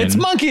attention. It's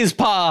monkey's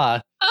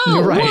paw.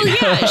 Oh, right. Well,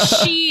 yeah,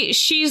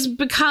 she's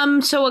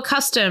become so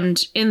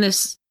accustomed in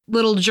this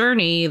little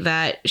journey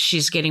that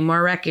she's getting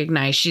more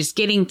recognized. She's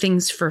getting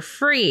things for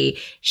free.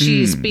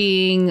 She's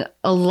being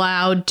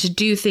allowed to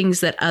do things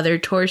that other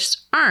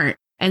tourists aren't.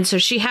 And so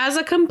she has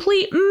a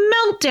complete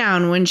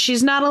meltdown when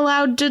she's not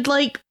allowed to,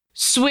 like,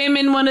 swim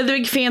in one of the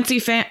big fancy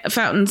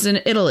fountains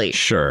in Italy.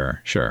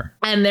 Sure.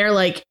 And they're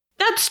like,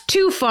 that's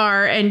too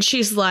far. And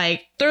she's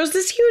like, throws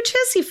this huge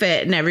hissy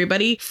fit and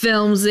everybody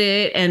films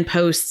it and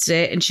posts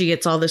it. And she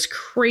gets all this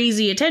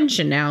crazy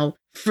attention now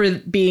for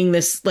being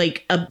this,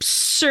 like,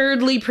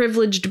 absurdly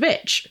privileged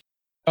bitch.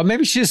 Or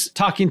maybe she's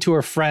talking to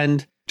her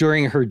friend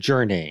during her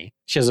journey.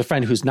 She has a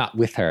friend who's not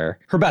with her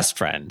best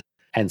friend.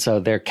 And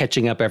so they're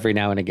catching up every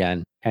now and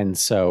again. And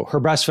so her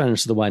best friend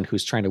is the one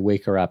who's trying to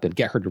wake her up and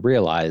get her to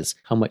realize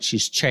how much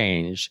she's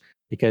changed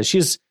because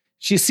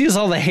she sees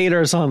all the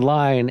haters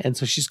online. And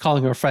so she's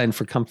calling her friend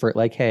for comfort,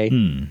 like, hey,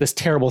 this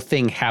terrible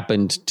thing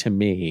happened to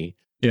me.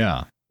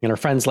 Yeah. And her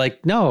friend's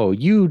like, no,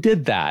 you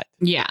did that.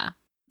 Yeah.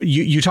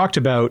 You talked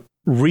about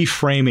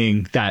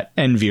reframing that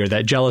envy or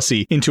that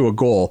jealousy into a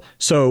goal.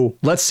 So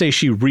let's say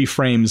she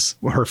reframes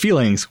her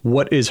feelings.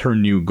 What is her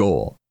new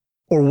goal?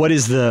 Or what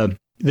is the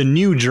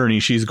new journey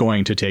she's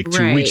going to take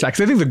to reach that?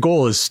 Because I think the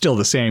goal is still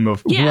the same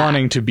of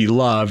wanting to be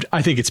loved.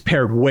 I think it's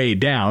pared way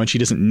down. She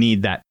doesn't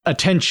need that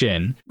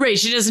attention. Right.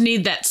 She doesn't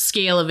need that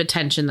scale of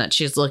attention that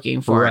she's looking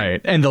for. Right.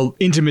 And the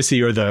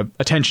intimacy or the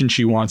attention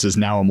she wants is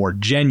now a more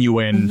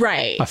genuine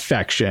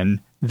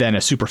affection than a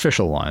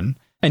superficial one.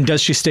 And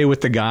does she stay with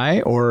the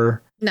guy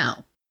or?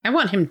 No, I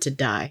want him to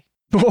die.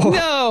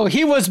 No,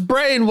 he was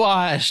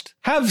brainwashed.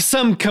 Have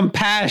some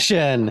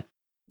compassion.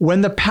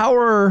 When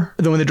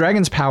the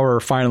dragon's power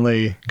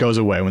finally goes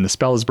away, when the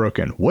spell is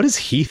broken, what does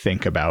he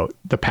think about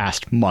the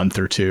past month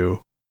or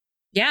two?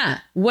 Yeah.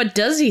 What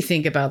does he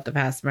think about the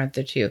past month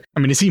or two?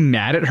 I mean, is he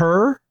mad at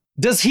her?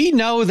 Does he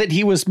know that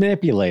he was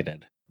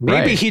manipulated?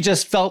 Maybe he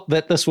just felt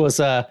that this was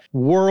a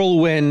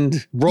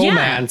whirlwind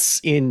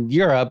romance in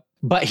Europe,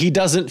 but he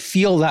doesn't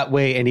feel that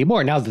way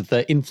anymore now that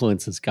the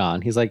influence is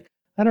gone. He's like,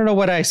 I don't know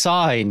what I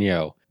saw in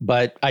you,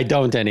 but I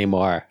don't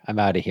anymore. I'm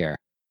out of here.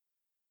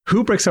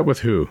 Who breaks up with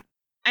who?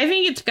 I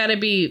think it's got to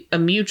be a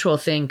mutual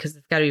thing because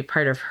it's got to be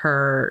part of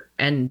her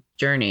end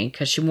journey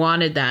because she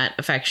wanted that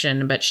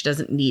affection, but she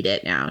doesn't need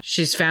it now.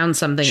 She's found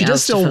something else. She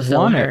does still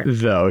want it,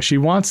 though. She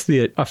wants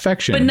the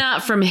affection. But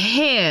not from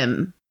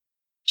him.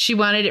 She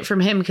wanted it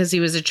from him because he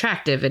was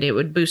attractive and it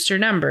would boost her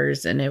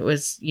numbers. And it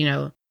was,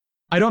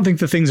 I don't think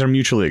the things are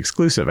mutually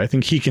exclusive. I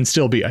think he can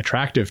still be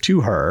attractive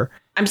to her.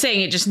 I'm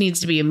saying it just needs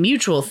to be a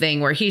mutual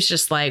thing where he's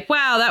just like,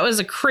 wow, that was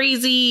a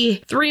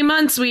crazy 3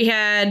 months we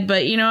had,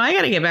 but I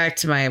got to get back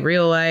to my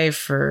real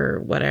life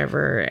or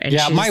whatever. And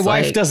yeah, my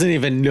wife doesn't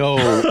even know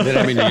that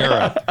I'm in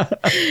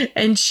Europe.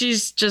 And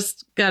she's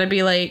just got to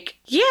be like,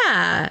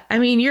 yeah, I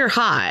mean, you're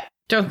hot.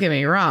 Don't get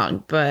me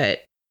wrong,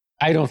 but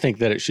I don't think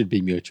that it should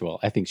be mutual.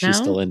 I think she's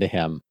still into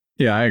him.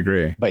 Yeah, I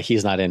agree. But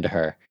he's not into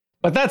her.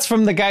 But that's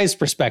from the guy's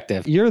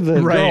perspective. You're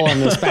the girl on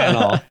this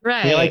panel.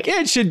 Right. You're like,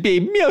 it should be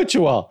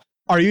mutual.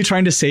 Are you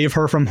trying to save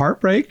her from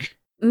heartbreak?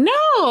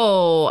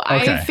 No,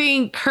 Okay. I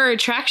think her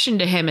attraction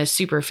to him is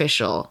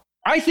superficial.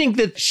 I think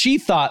that she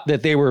thought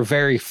that they were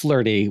very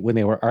flirty when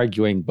they were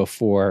arguing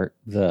before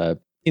the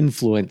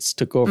influence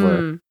took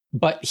over.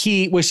 But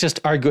he was just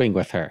arguing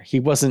with her. He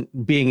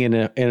wasn't being in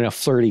a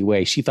flirty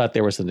way. She thought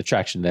there was an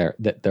attraction there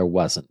that there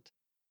wasn't.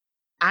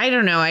 I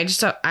don't know.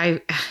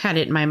 I had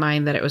it in my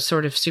mind that it was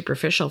sort of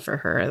superficial for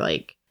her.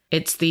 Like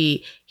it's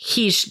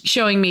he's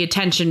showing me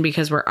attention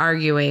because we're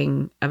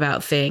arguing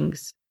about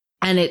things.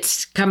 And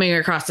it's coming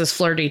across as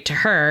flirty to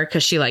her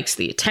because she likes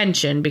the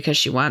attention, because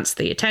she wants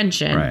the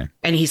attention. Right.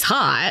 And he's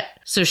hot.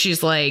 So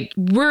she's like,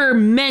 we're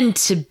meant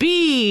to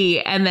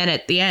be. And then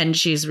at the end,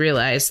 she's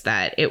realized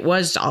that it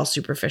was all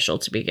superficial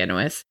to begin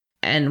with.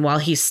 And while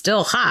he's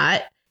still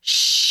hot,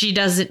 she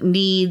doesn't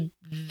need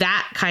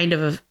that kind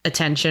of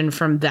attention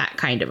from that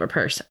kind of a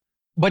person.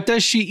 But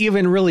does she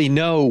even really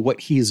know what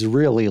he's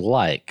really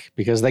like?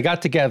 Because they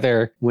got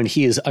together when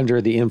he is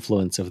under the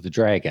influence of the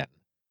dragon.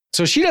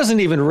 So she doesn't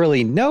even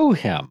really know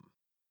him.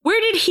 Where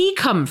did he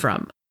come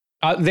from?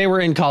 They were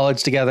in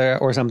college together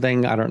or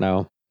something. I don't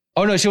know.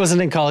 Oh, no, she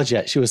wasn't in college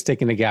yet. She was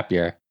taking a gap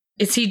year.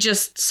 Is he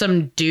just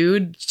some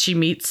dude she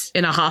meets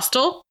in a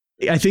hostel?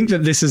 I think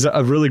that this is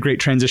a really great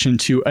transition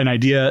to an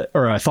idea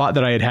or a thought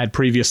that I had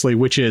previously,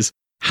 which is,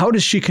 how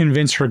does she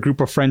convince her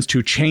group of friends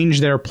to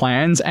change their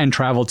plans and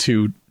travel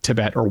to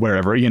Tibet or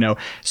wherever,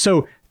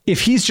 So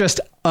if he's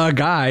just a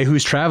guy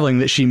who's traveling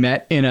that she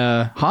met in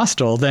a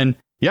hostel, then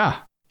yeah,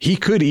 he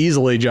could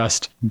easily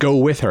just go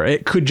with her.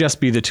 It could just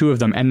be the two of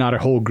them and not a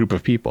whole group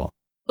of people.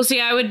 Well,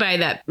 see, I would buy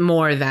that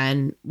more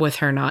than with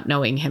her not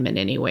knowing him in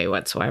any way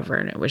whatsoever.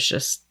 And it was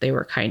just, they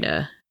were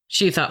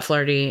she thought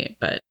flirty,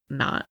 but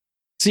not.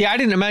 See, I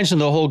didn't imagine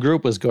the whole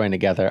group was going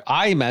together.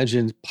 I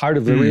imagined part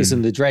of the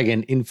reason the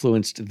dragon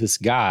influenced this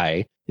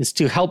guy is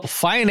to help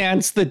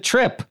finance the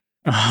trip.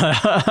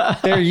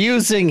 They're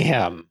using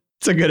him.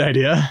 It's a good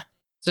idea.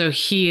 So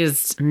he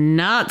is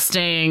not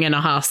staying in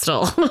a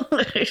hostel.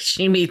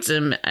 She meets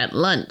him at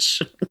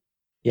lunch.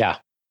 Yeah.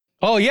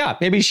 Oh, yeah.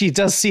 Maybe she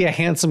does see a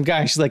handsome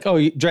guy. She's like,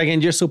 oh, dragon,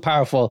 you're so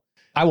powerful.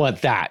 I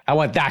want that. I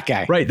want that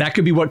guy. Right. That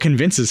could be what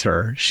convinces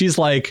her. She's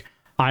like,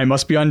 I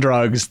must be on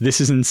drugs.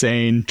 This is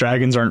insane.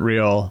 Dragons aren't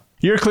real.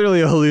 You're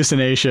clearly a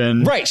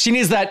hallucination. Right. She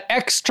needs that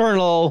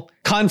external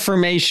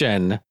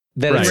confirmation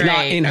that it's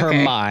not in her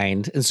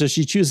mind. And so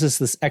she chooses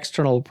this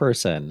external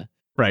person.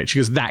 Right. She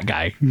goes, that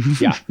guy.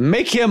 Yeah.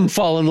 Make him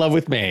fall in love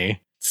with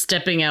me.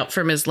 Stepping out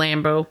from his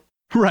Lambo.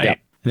 Right. Yep.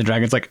 And the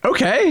dragon's like,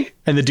 okay.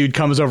 And the dude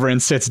comes over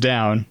and sits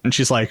down. And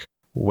she's like,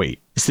 wait,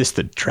 is this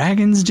the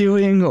dragon's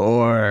doing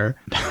or?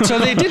 So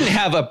they didn't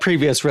have a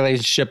previous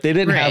relationship. They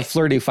didn't have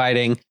flirty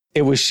fighting.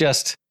 It was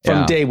just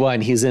from day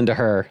one, he's into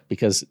her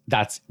because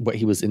that's what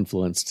he was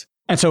influenced.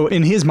 And so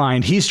in his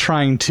mind, he's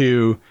trying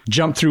to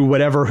jump through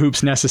whatever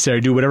hoops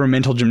necessary, do whatever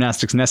mental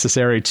gymnastics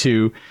necessary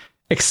to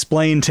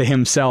explain to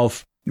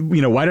himself,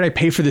 why did I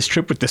pay for this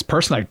trip with this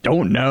person I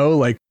don't know?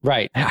 Like,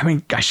 right. I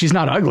mean, gosh, she's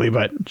not ugly,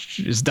 but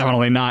she's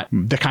definitely not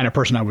the kind of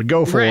person I would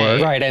go for.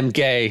 Right. I'm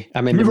gay.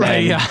 I'm into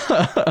men.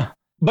 Yeah.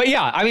 But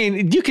yeah, I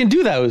mean, you can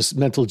do those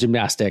mental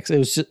gymnastics. It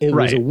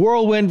was a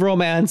whirlwind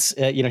romance.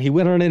 He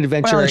went on an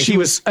adventure. Well, she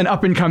was an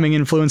up and coming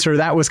influencer.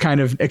 That was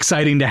kind of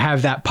exciting to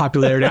have that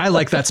popularity. I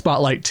like that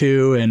spotlight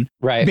too. And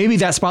maybe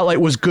that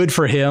spotlight was good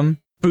for him,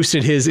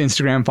 boosted his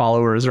Instagram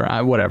followers or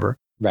whatever.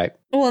 Right.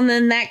 Well, and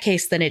in that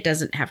case, then it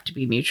doesn't have to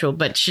be mutual,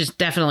 but she's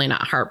definitely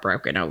not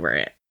heartbroken over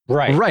it.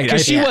 Right.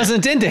 Because she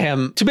wasn't into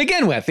him to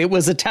begin with. It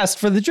was a test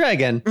for the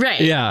dragon. Right.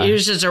 Yeah. It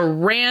was just a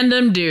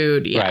random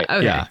dude. Yeah. Right.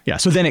 Okay. Yeah.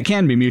 So then it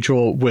can be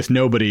mutual with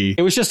nobody.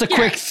 It was just a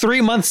quick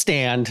 3-month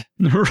stand.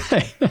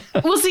 Right.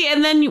 Well, see,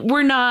 and then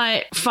we're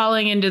not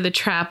falling into the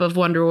trap of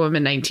Wonder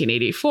Woman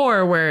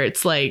 1984, where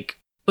it's like,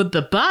 but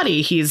the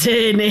body he's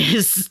in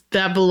is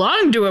that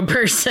belonged to a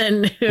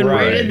person. And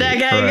where did that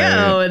guy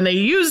go? And they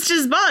used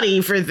his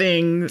body for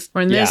things.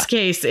 Or in this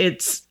case,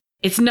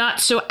 it's not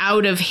so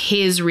out of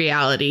his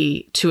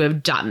reality to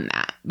have done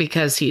that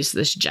because he's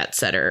this jet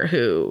setter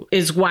who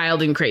is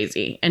wild and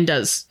crazy and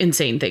does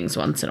insane things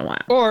once in a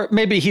while. Or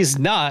maybe he's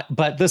not,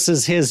 but this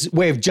is his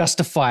way of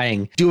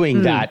justifying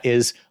doing that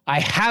is, I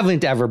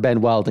haven't ever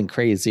been wild and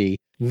crazy.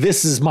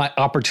 This is my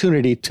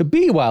opportunity to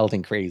be wild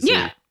and crazy.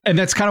 Yeah. And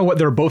that's kind of what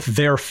they're both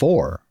there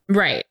for.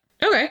 Right.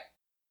 Okay.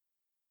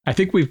 I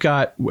think we've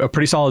got a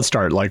pretty solid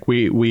start. Like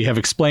we have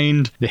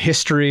explained the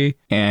history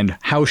and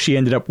how she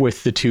ended up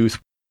with the tooth.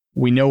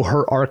 We know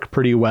her arc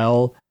pretty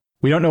well.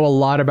 We don't know a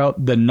lot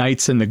about the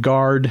knights and the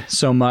guard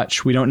so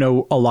much. We don't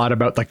know a lot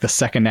about like the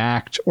second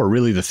act or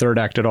really the third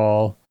act at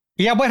all.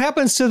 Yeah, what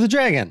happens to the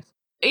dragon?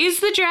 Is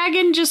the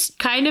dragon just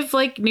kind of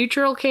like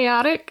neutral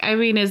chaotic? I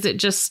mean, is it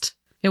just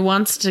it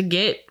wants to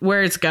get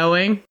where it's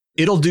going?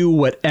 It'll do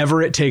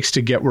whatever it takes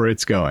to get where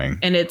it's going.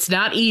 And it's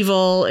not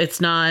evil. It's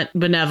not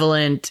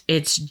benevolent.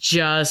 It's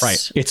just...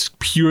 Right. It's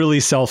purely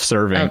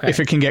self-serving. Okay. If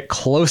it can get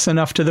close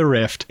enough to the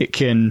rift, it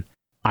can,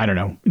 I don't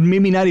know,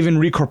 maybe not even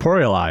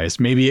recorporealize.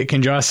 Maybe it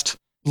can just...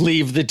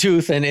 Leave the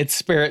tooth and its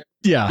spirit.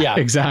 Yeah,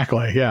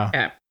 exactly. Yeah.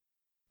 Yeah.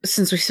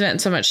 Since we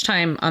spent so much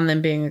time on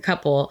them being a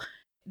couple,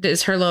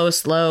 is her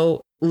lowest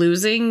low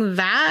losing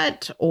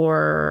that?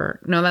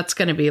 Or no, that's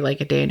going to be like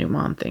a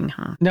denouement thing,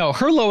 huh? No,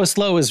 her lowest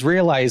low is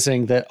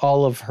realizing that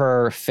all of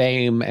her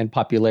fame and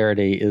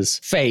popularity is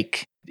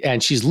fake.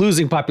 And she's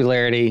losing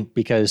popularity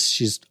because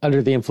she's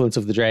under the influence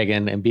of the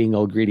dragon and being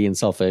all greedy and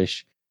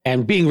selfish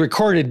and being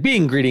recorded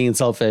being greedy and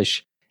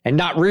selfish and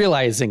not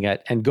realizing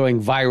it and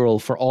going viral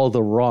for all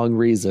the wrong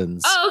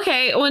reasons. Oh,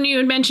 okay. When you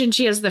had mentioned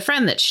she has the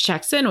friend that she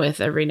checks in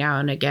with every now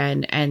and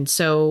again. And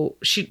so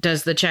she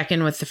does the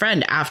check-in with the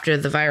friend after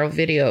the viral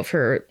video of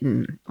her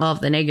all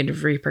of the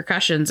negative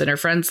repercussions. And her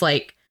friend's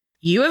like,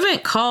 you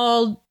haven't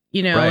called,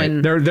 you know, Right.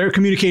 and Their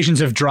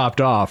communications have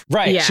dropped off.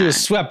 Right. Yeah. She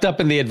was swept up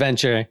in the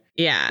adventure.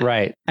 yeah.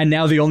 Right. And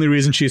now the only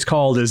reason she's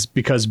called is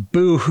because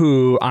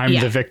boo-hoo, I'm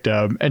Yeah. the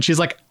victim. And she's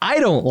like, I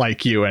don't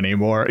like you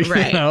anymore.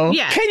 Right. You know?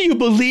 Yeah. Can you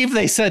believe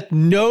they said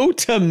no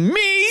to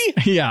me?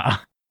 Yeah.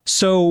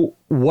 So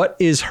what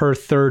is her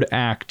third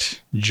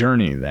act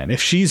journey then?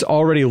 If she's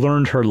already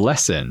learned her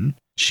lesson,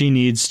 she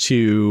needs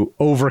to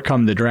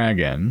overcome the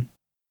dragon.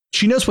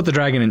 She knows what the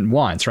dragon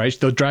wants, right?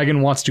 The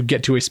dragon wants to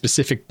get to a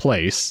specific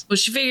place. Well,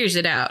 she figures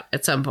it out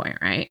at some point,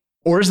 right?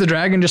 Or is the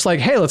dragon just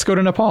like, hey, let's go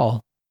to Nepal?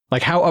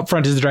 Like, how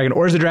upfront is the dragon?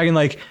 Or is the dragon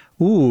like,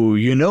 ooh,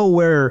 you know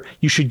where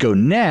you should go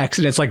next?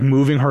 And it's like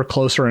moving her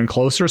closer and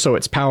closer so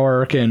its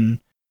power can...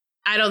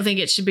 I don't think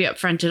it should be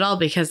upfront at all,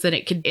 because then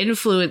it could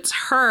influence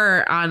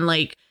her on,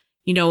 like,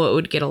 you know, what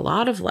would get a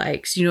lot of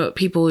likes, you know, what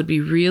people would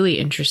be really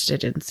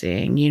interested in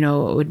seeing, you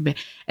know, what would be.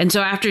 And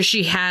so after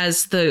she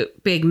has the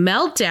big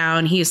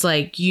meltdown, he's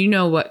like, you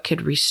know, what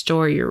could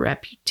restore your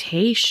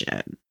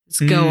reputation? Let's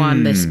go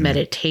on this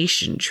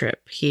meditation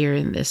trip here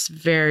in this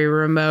very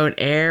remote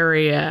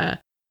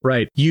area.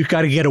 Right. You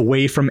got to get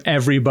away from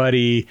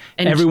everybody.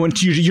 And Everyone,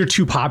 you're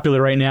too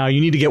popular right now.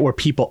 You need to get where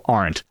people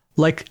aren't.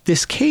 Like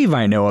this cave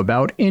I know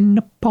about in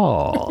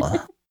Nepal.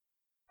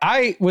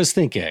 I was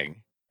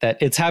thinking that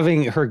it's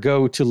having her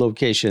go to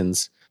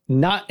locations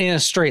not in a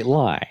straight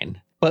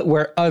line, but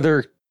where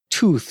other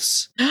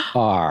tooths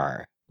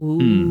are.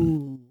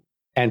 Ooh.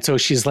 And so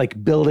she's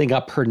like building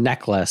up her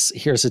necklace.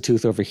 Here's a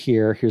tooth over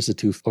here. Here's a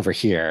tooth over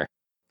here.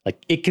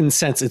 Like it can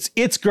sense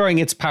it's growing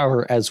its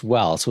power as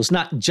well. So it's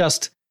not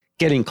just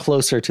getting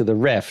closer to the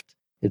rift.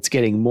 It's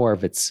getting more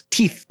of its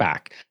teeth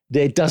back.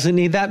 It doesn't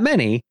need that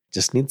many,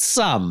 just needs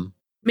some.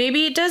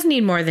 Maybe it does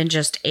need more than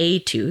just a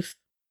tooth.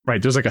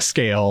 Right. There's like a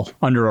scale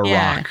under a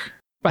Yeah. rock.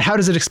 But how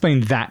does it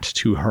explain that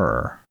to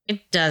her?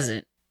 It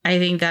doesn't. I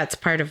think that's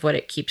part of what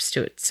it keeps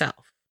to itself.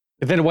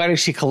 But then why is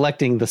she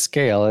collecting the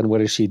scale and what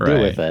does she do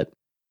Right. with it?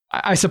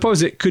 I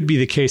suppose it could be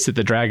the case that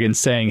the dragon's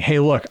saying, hey,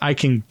 look, I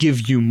can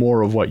give you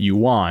more of what you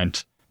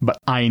want, but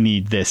I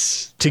need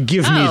this to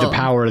give me the Oh.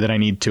 power that I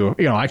need to.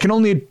 You know, I can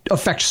only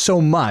affect so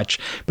much,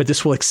 but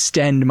this will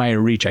extend my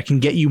reach. I can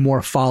get you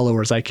more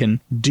followers. I can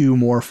do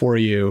more for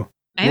you.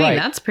 I Right.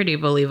 think that's pretty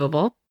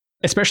believable.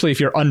 Especially if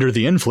you're under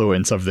the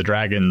influence of the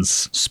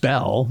dragon's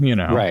spell, you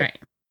know. Right.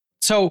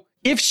 So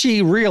if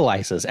she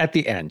realizes at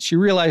the end, she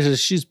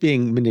realizes she's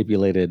being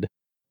manipulated,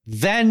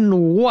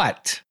 then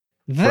what?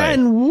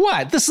 Then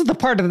what? This is the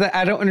part of that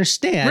I don't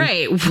understand.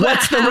 Right.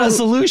 What's the Wow.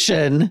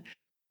 resolution?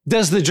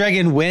 Does the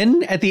dragon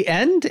win at the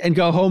end and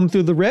go home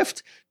through the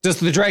rift? Does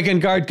the dragon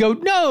guard go,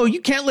 no,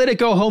 you can't let it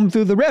go home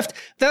through the rift.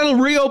 That'll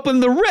reopen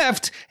the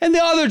rift and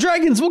the other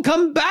dragons will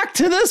come back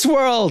to this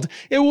world.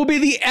 It will be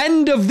the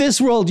end of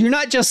this world. You're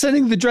not just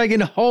sending the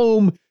dragon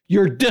home.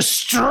 You're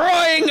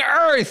destroying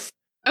Earth.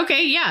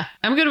 Okay, yeah,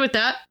 I'm good with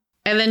that.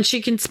 And then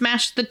she can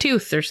smash the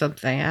tooth or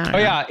something. I don't know.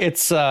 Oh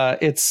yeah,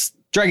 it's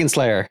Dragon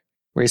Slayer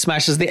where he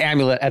smashes the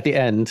amulet at the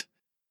end.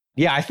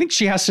 Yeah, I think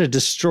she has to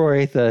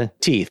destroy the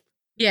teeth.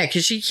 Yeah,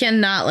 because she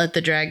cannot let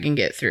the dragon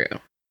get through.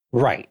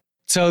 Right.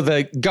 So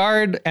the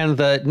guard and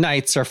the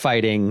knights are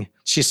fighting.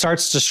 She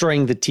starts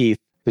destroying the teeth.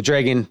 The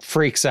dragon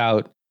freaks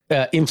out,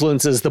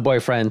 influences the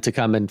boyfriend to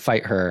come and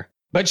fight her.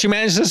 But she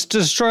manages to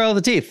destroy all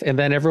the teeth, and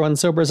then everyone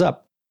sobers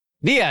up.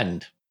 The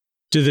end.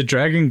 Do the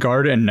dragon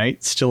guard and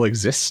knight still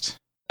exist?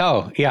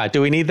 Oh, yeah.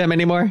 Do we need them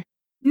anymore?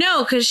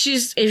 No,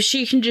 because if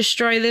she can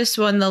destroy this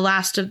one, the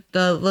last of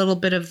the little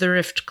bit of the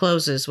rift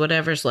closes,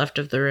 whatever's left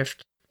of the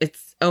rift.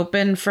 It's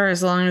open for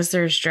as long as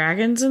there's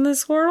dragons in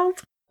this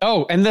world?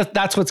 Oh, and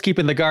that's what's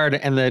keeping the guard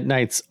and the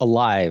knights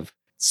alive.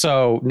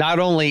 So not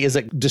only is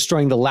it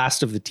destroying the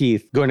last of the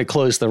teeth, going to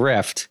close the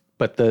rift,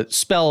 but the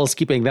spells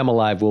keeping them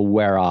alive will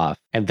wear off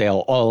and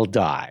they'll all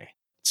die.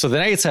 So the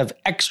knights have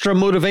extra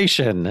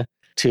motivation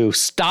to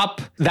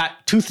stop that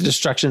tooth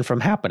destruction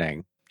from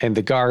happening. And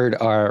the guard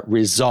are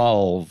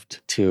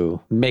resolved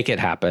to make it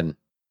happen.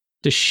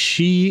 Does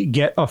she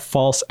get a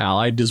false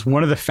ally? Does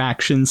one of the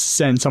factions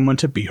send someone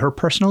to be her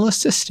personal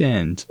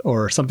assistant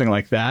or something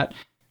like that?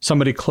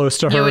 Somebody close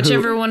to her. Yeah,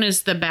 whichever one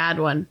is the bad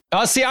one.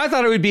 Oh, see, I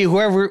thought it would be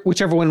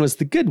whichever one was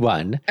the good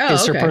one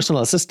is her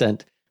personal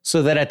assistant.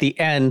 So that at the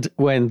end,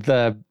 when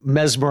the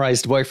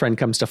mesmerized boyfriend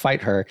comes to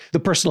fight her, the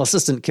personal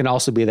assistant can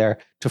also be there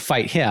to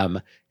fight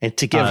him and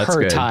to give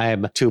her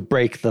time to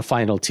break the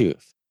final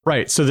tooth.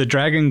 Right. So the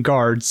dragon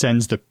guard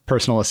sends the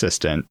personal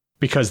assistant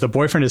because the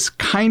boyfriend is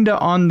kind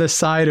of on the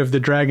side of the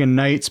dragon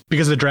knights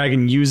because the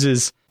dragon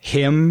uses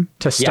him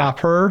to stop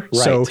her. Right.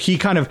 So he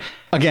kind of,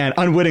 again,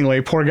 unwittingly,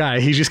 poor guy,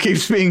 he just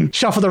keeps being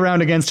shuffled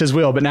around against his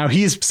will. But now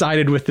he's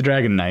sided with the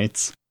dragon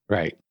knights.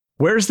 Right.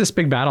 Where's this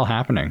big battle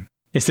happening?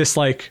 Is this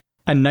like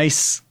a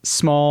nice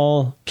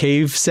small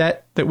cave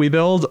set that we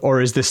build?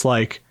 Or is this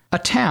like a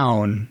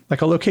town,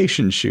 like a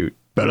location shoot?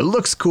 But it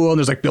looks cool and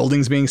there's like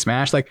buildings being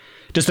smashed. Like,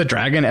 does the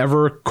dragon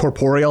ever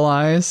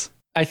corporealize?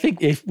 I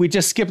think if we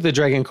just skip the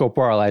dragon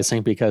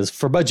corporealizing because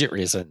for budget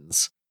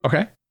reasons.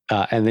 Okay.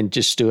 And then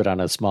just do it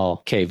on a small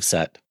cave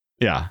set.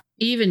 Yeah.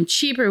 Even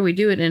cheaper, we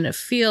do it in a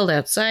field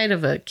outside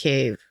of a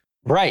cave.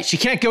 Right. She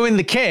can't go in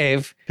the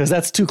cave because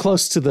that's too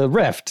close to the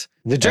rift.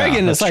 The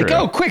dragon is like,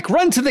 oh, quick,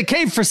 run to the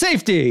cave for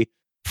safety.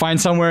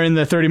 Find somewhere in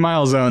the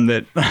 30-mile zone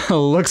that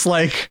looks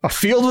like a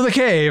field with a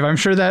cave. I'm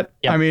sure that,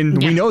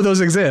 we know those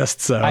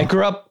exist. So I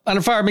grew up on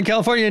a farm in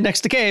California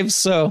next to caves.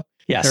 So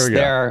yes,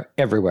 they're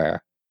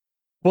everywhere.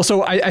 Well,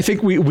 so I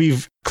think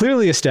we've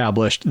clearly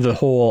established the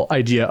whole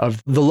idea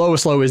of the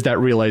lowest low is that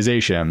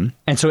realization.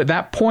 And so at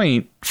that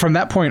point, from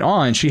that point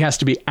on, she has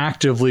to be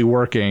actively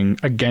working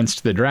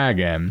against the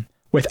dragon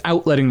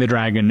without letting the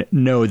dragon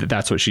know that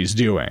that's what she's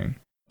doing.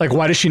 Like,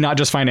 why does she not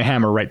just find a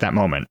hammer right that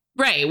moment?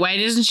 Right. Why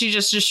doesn't she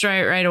just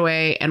destroy it right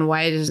away? And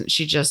why doesn't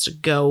she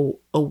just go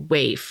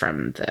away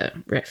from the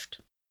rift?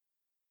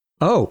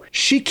 Oh,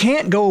 she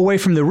can't go away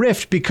from the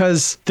rift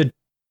because the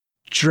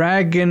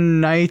dragon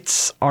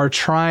knights are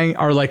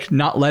like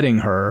not letting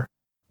her.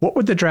 What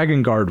would the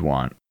dragon guard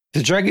want?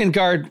 The dragon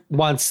guard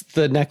wants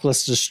the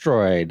necklace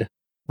destroyed.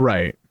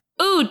 Right.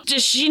 Ooh,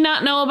 does she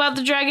not know about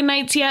the dragon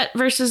knights yet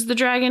versus the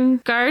dragon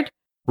guard?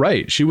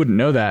 Right. She wouldn't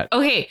know that.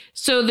 Okay.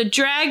 So the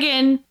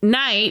dragon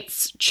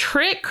knights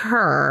trick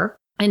her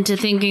into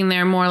thinking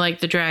they're more like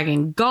the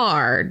dragon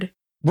guard.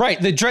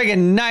 Right. The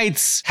dragon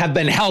knights have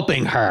been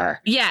helping her.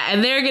 Yeah.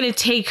 And they're going to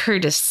take her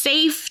to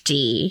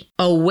safety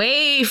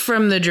away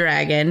from the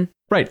dragon.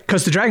 Right.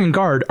 Because the dragon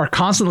guard are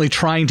constantly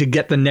trying to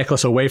get the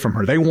necklace away from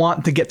her. They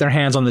want to get their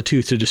hands on the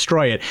tooth to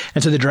destroy it.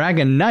 And so the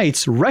dragon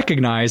knights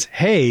recognize,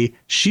 hey,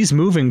 she's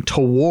moving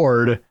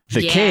toward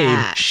the cave.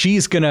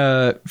 She's going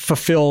to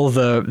fulfill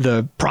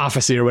the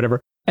prophecy or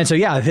whatever. And so,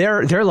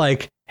 they're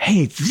like,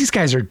 hey, these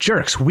guys are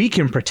jerks. We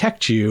can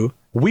protect you.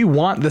 We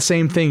want the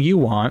same thing you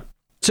want.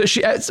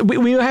 So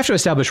we have to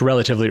establish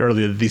relatively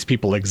early that these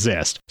people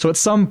exist. So at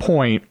some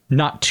point,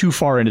 not too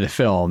far into the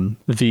film,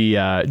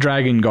 the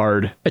dragon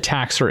guard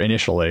attacks her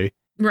initially.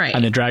 Right.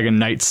 And the dragon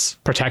knights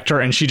protect her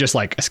and she just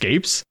like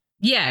escapes.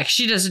 Yeah,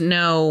 she doesn't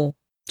know.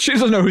 She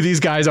doesn't know who these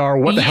guys are,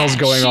 what the hell's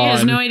going on. She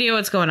has no idea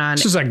what's going on.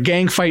 This is a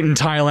gang fight in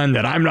Thailand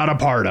that I'm not a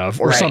part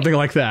of or something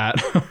like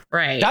that.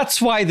 Right.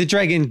 That's why the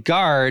dragon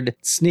guard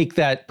sneak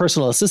that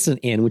personal assistant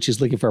in, which is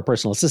looking for a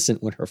personal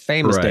assistant when her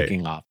fame is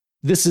taking off.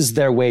 This is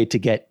their way to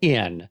get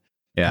in.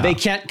 Yeah. They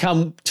can't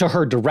come to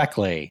her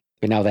directly.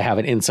 And now they have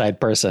an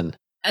inside person.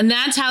 And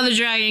that's how the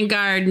dragon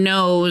guard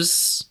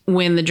knows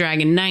when the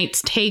dragon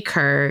knights take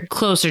her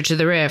closer to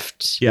the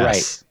rift. Yes.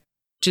 Right.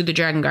 Do the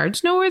dragon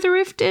guards know where the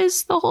rift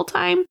is the whole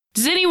time?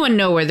 Does anyone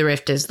know where the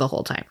rift is the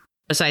whole time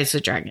besides the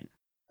dragon?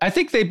 I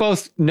think they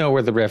both know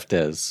where the rift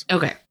is.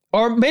 Okay.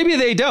 Or maybe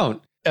they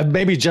don't.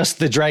 Maybe just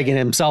the dragon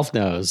himself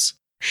knows.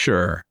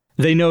 Sure.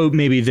 They know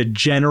maybe the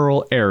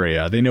general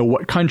area. They know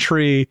what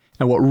country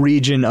and what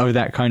region of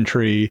that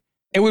country.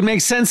 It would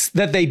make sense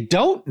that they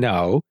don't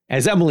know,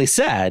 as Emily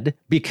said,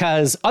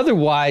 because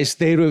otherwise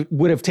they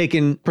would have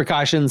taken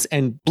precautions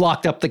and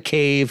blocked up the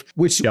cave,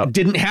 which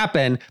didn't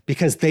happen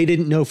because they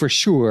didn't know for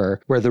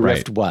sure where the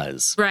rift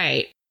was.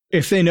 Right.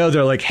 If they know,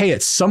 they're like, hey,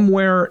 it's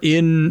somewhere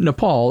in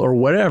Nepal or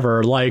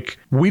whatever. Like,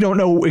 we don't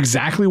know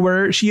exactly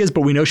where she is,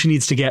 but we know she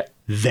needs to get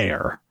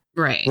there.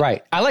 Right.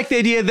 Right. I like the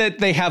idea that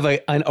they have a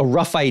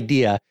rough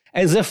idea,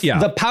 as if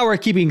the power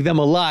keeping them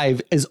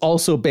alive is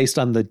also based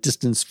on the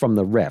distance from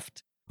the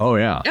rift. Oh,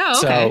 yeah. Oh,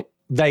 okay. So,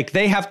 like,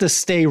 they have to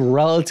stay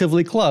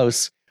relatively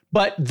close,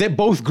 but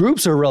both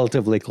groups are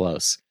relatively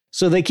close.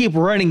 So they keep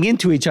running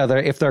into each other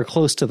if they're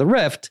close to the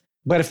rift.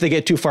 But if they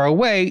get too far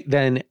away,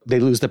 then they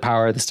lose the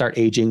power, they start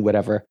aging,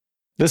 whatever.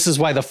 This is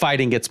why the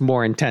fighting gets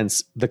more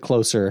intense the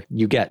closer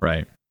you get.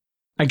 Right.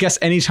 I guess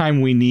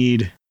anytime we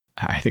need,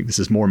 I think this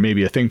is more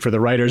maybe a thing for the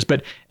writers,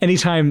 but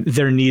anytime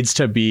there needs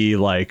to be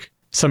like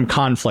some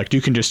conflict,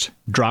 you can just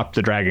drop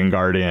the dragon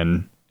guard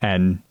in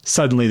and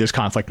suddenly there's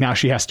conflict. Now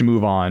she has to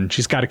move on.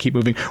 She's got to keep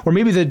moving. Or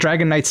maybe the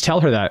dragon knights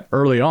tell her that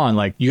early on,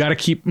 like, you got to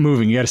keep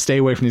moving. You got to stay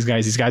away from these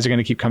guys. These guys are going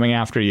to keep coming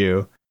after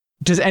you.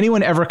 Does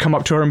anyone ever come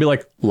up to her and be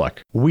like,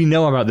 look, we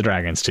know about the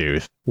dragon's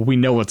tooth. We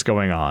know what's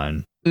going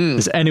on.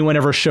 Does anyone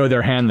ever show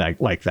their hand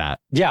like that?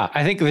 Yeah,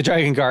 I think the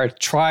Dragon Guard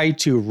try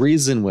to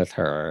reason with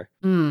her.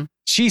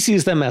 She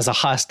sees them as a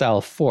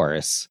hostile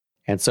force.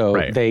 And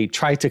so they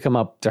try to come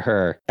up to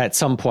her at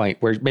some point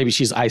where maybe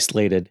she's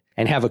isolated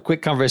and have a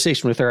quick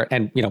conversation with her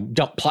and,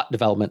 dump plot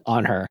development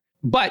on her.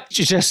 But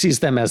she just sees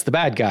them as the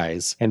bad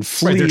guys and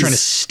flees. Right, they're trying to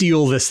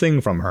steal this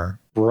thing from her.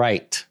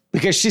 Right.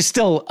 Because she's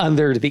still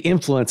under the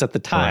influence at the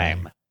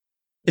time. Right.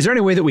 Is there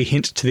any way that we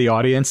hint to the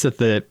audience that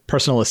the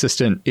personal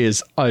assistant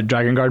is a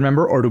Dragon Guard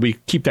member, or do we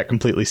keep that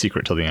completely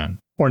secret till the end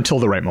or until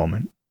the right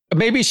moment?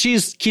 Maybe she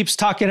keeps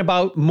talking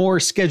about more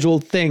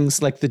scheduled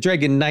things, like the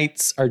Dragon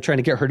Knights are trying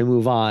to get her to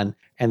move on.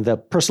 And the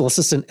personal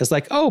assistant is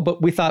like, oh,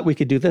 but we thought we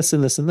could do this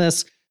and this and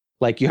this.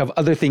 Like, you have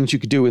other things you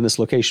could do in this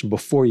location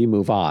before you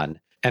move on.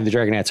 And the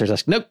Dragon Knights are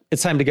like, nope,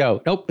 it's time to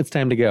go. Nope, it's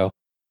time to go.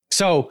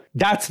 So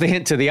that's the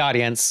hint to the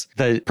audience.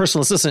 The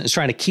personal assistant is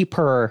trying to keep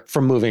her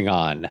from moving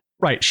on.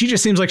 Right. She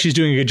just seems like she's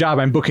doing a good job.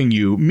 I'm booking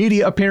you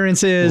media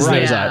appearances.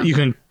 Right. You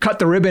can cut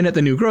the ribbon at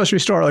the new grocery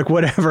store, like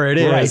whatever it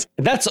is.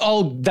 Right.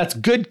 That's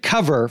good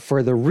cover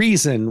for the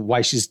reason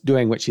why she's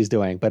doing what she's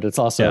doing. But it's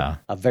also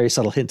a very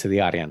subtle hint to the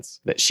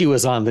audience that she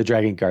was on the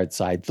Dragon Guard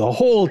side the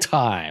whole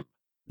time.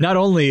 Not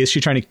only is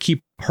she trying to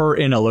keep her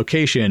in a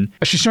location,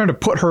 but she's trying to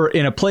put her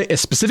in a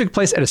specific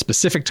place at a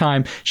specific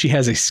time. She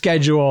has a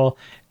schedule,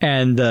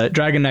 and the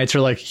Dragon Knights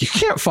are like, you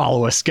can't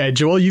follow a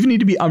schedule. You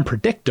need to be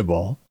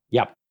unpredictable.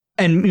 Yep.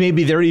 And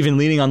maybe they're even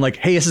leaning on like,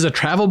 hey, this is a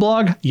travel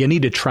blog. You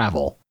need to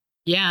travel.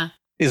 Yeah.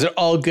 These are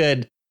all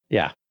good.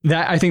 Yeah.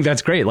 I think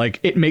that's great. Like,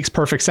 it makes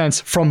perfect sense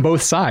from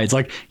both sides.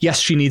 Like, yes,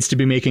 she needs to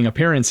be making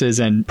appearances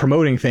and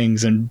promoting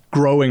things and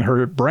growing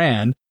her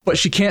brand, but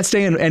she can't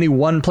stay in any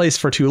one place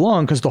for too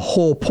long because the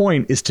whole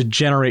point is to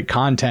generate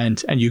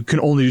content, and you can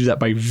only do that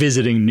by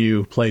visiting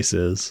new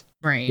places.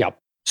 Right. Yep.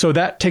 So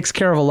that takes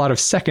care of a lot of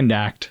second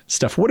act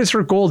stuff. What is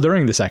her goal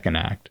during the second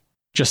act?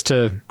 Just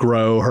to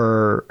grow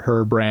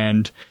her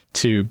brand,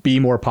 to be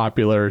more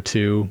popular,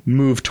 to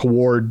move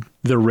toward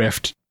the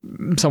rift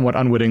somewhat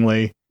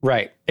unwittingly.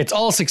 Right. It's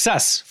all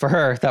success for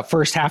her, that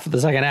first half of the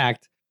second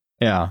act.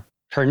 Yeah.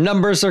 Her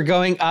numbers are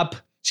going up.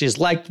 She's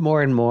liked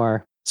more and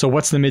more. So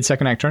what's the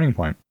mid-second act turning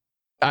point?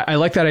 I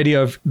like that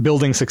idea of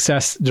building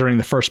success during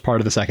the first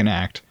part of the second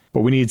act,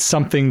 but we need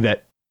something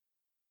that...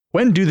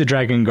 When do the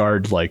Dragon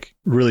Guard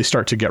really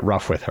start to get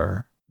rough with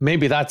her?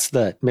 Maybe that's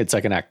the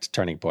mid-second act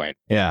turning point.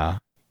 Yeah.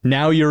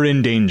 Now you're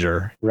in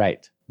danger.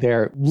 Right.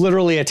 They're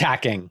literally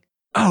attacking.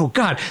 Oh,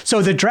 God.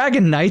 So the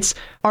Dragon Knights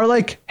are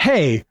like,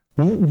 hey,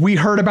 we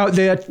heard about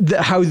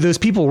how those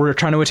people were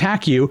trying to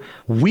attack you.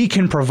 We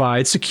can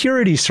provide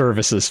security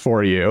services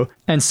for you.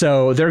 And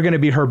so they're going to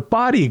be her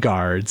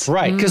bodyguards.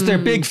 Right. Because they're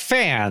big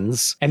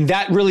fans. And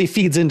that really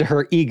feeds into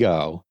her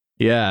ego.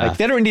 Yeah. Like,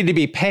 they don't need to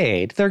be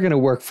paid. They're going to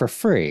work for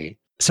free.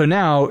 So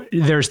now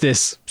there's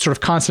this sort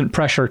of constant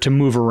pressure to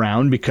move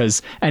around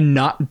and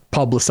not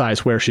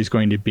publicize where she's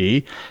going to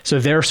be. So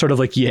they're sort of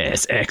like,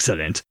 yes,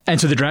 excellent.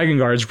 And so the Dragon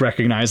Guards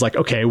recognize like,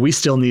 okay, we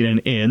still need an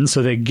in.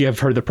 So they give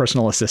her the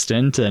personal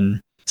assistant. And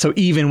so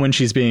even when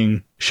she's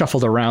being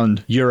shuffled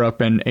around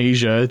Europe and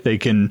Asia, they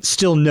can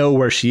still know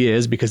where she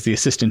is because the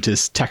assistant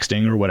is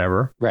texting or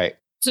whatever. Right.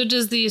 So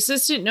does the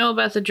assistant know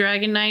about the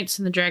Dragon Knights,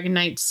 and the Dragon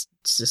Knights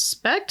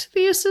suspect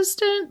the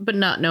assistant, but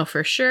not know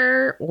for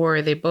sure? Or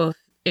are they both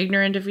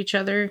ignorant of each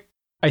other?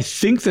 I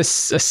think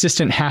this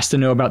assistant has to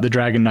know about the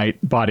Dragon Knight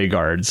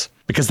bodyguards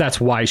because that's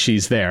why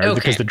she's there. Okay.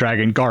 Because the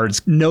Dragon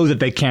Guards know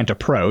that they can't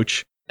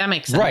approach. That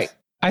makes sense. Right.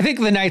 I think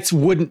the Knights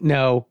wouldn't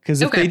know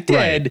because if they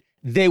did,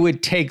 they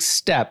would take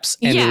steps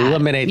and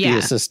eliminate the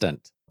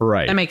assistant.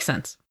 Right. That makes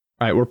sense.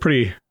 All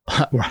right.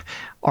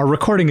 Our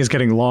recording is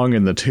getting long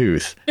in the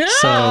tooth.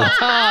 So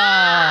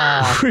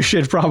we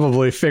should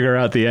probably figure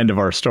out the end of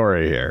our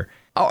story here.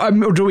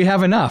 Do we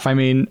have enough? I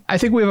mean, I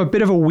think we have a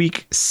bit of a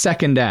weak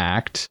second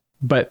act,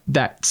 but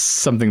that's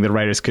something the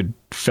writers could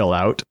fill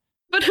out.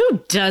 But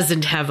who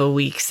doesn't have a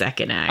weak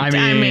second act?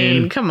 I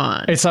mean, come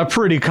on. It's a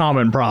pretty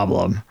common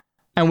problem.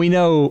 And we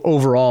know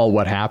overall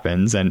what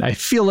happens, and I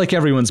feel like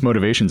everyone's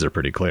motivations are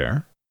pretty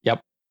clear.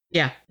 Yep.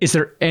 Yeah. Is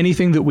there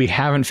anything that we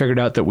haven't figured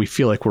out that we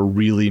feel like we're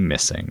really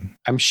missing?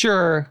 I'm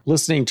sure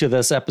listening to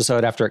this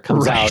episode after it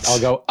comes out,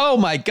 I'll go, oh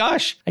my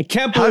gosh, I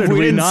can't believe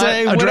we didn't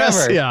say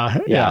address?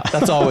 whatever. Yeah.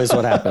 That's always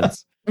what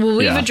happens. Well,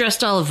 we've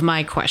addressed all of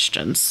my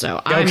questions,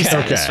 so I'm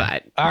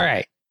satisfied. Okay. All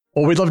right.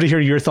 Well, we'd love to hear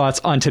your thoughts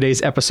on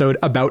today's episode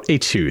about a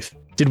tooth.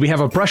 Did we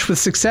have a brush with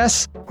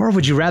success, or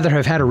would you rather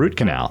have had a root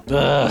canal?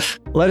 Ugh.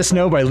 Let us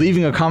know by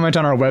leaving a comment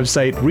on our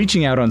website,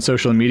 reaching out on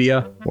social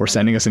media, or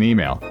sending us an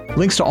email.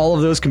 Links to all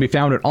of those can be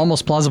found at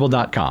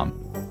almostplausible.com.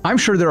 I'm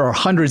sure there are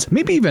hundreds,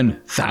 maybe even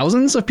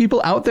thousands of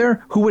people out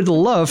there who would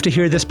love to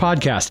hear this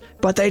podcast,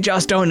 but they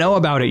just don't know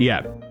about it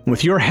yet.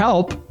 With your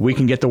help, we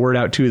can get the word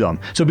out to them.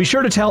 So be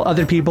sure to tell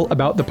other people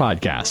about the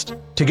podcast.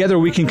 Together,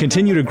 we can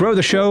continue to grow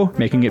the show,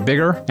 making it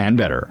bigger and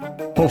better.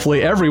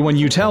 Hopefully, everyone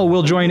you tell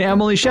will join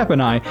Emily Shep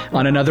and I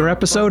on another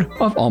episode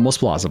of Almost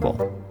Plausible.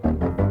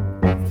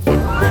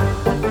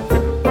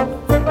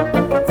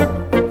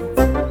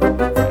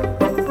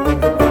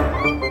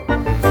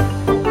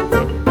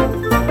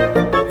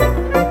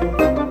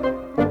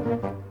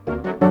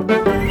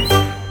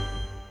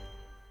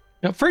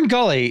 Fern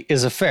Gully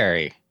is a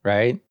fairy,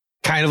 right?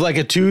 Kind of like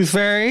a tooth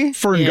fairy.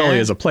 Fern Yeah. Gully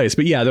is a place,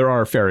 but yeah, there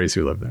are fairies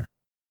who live there.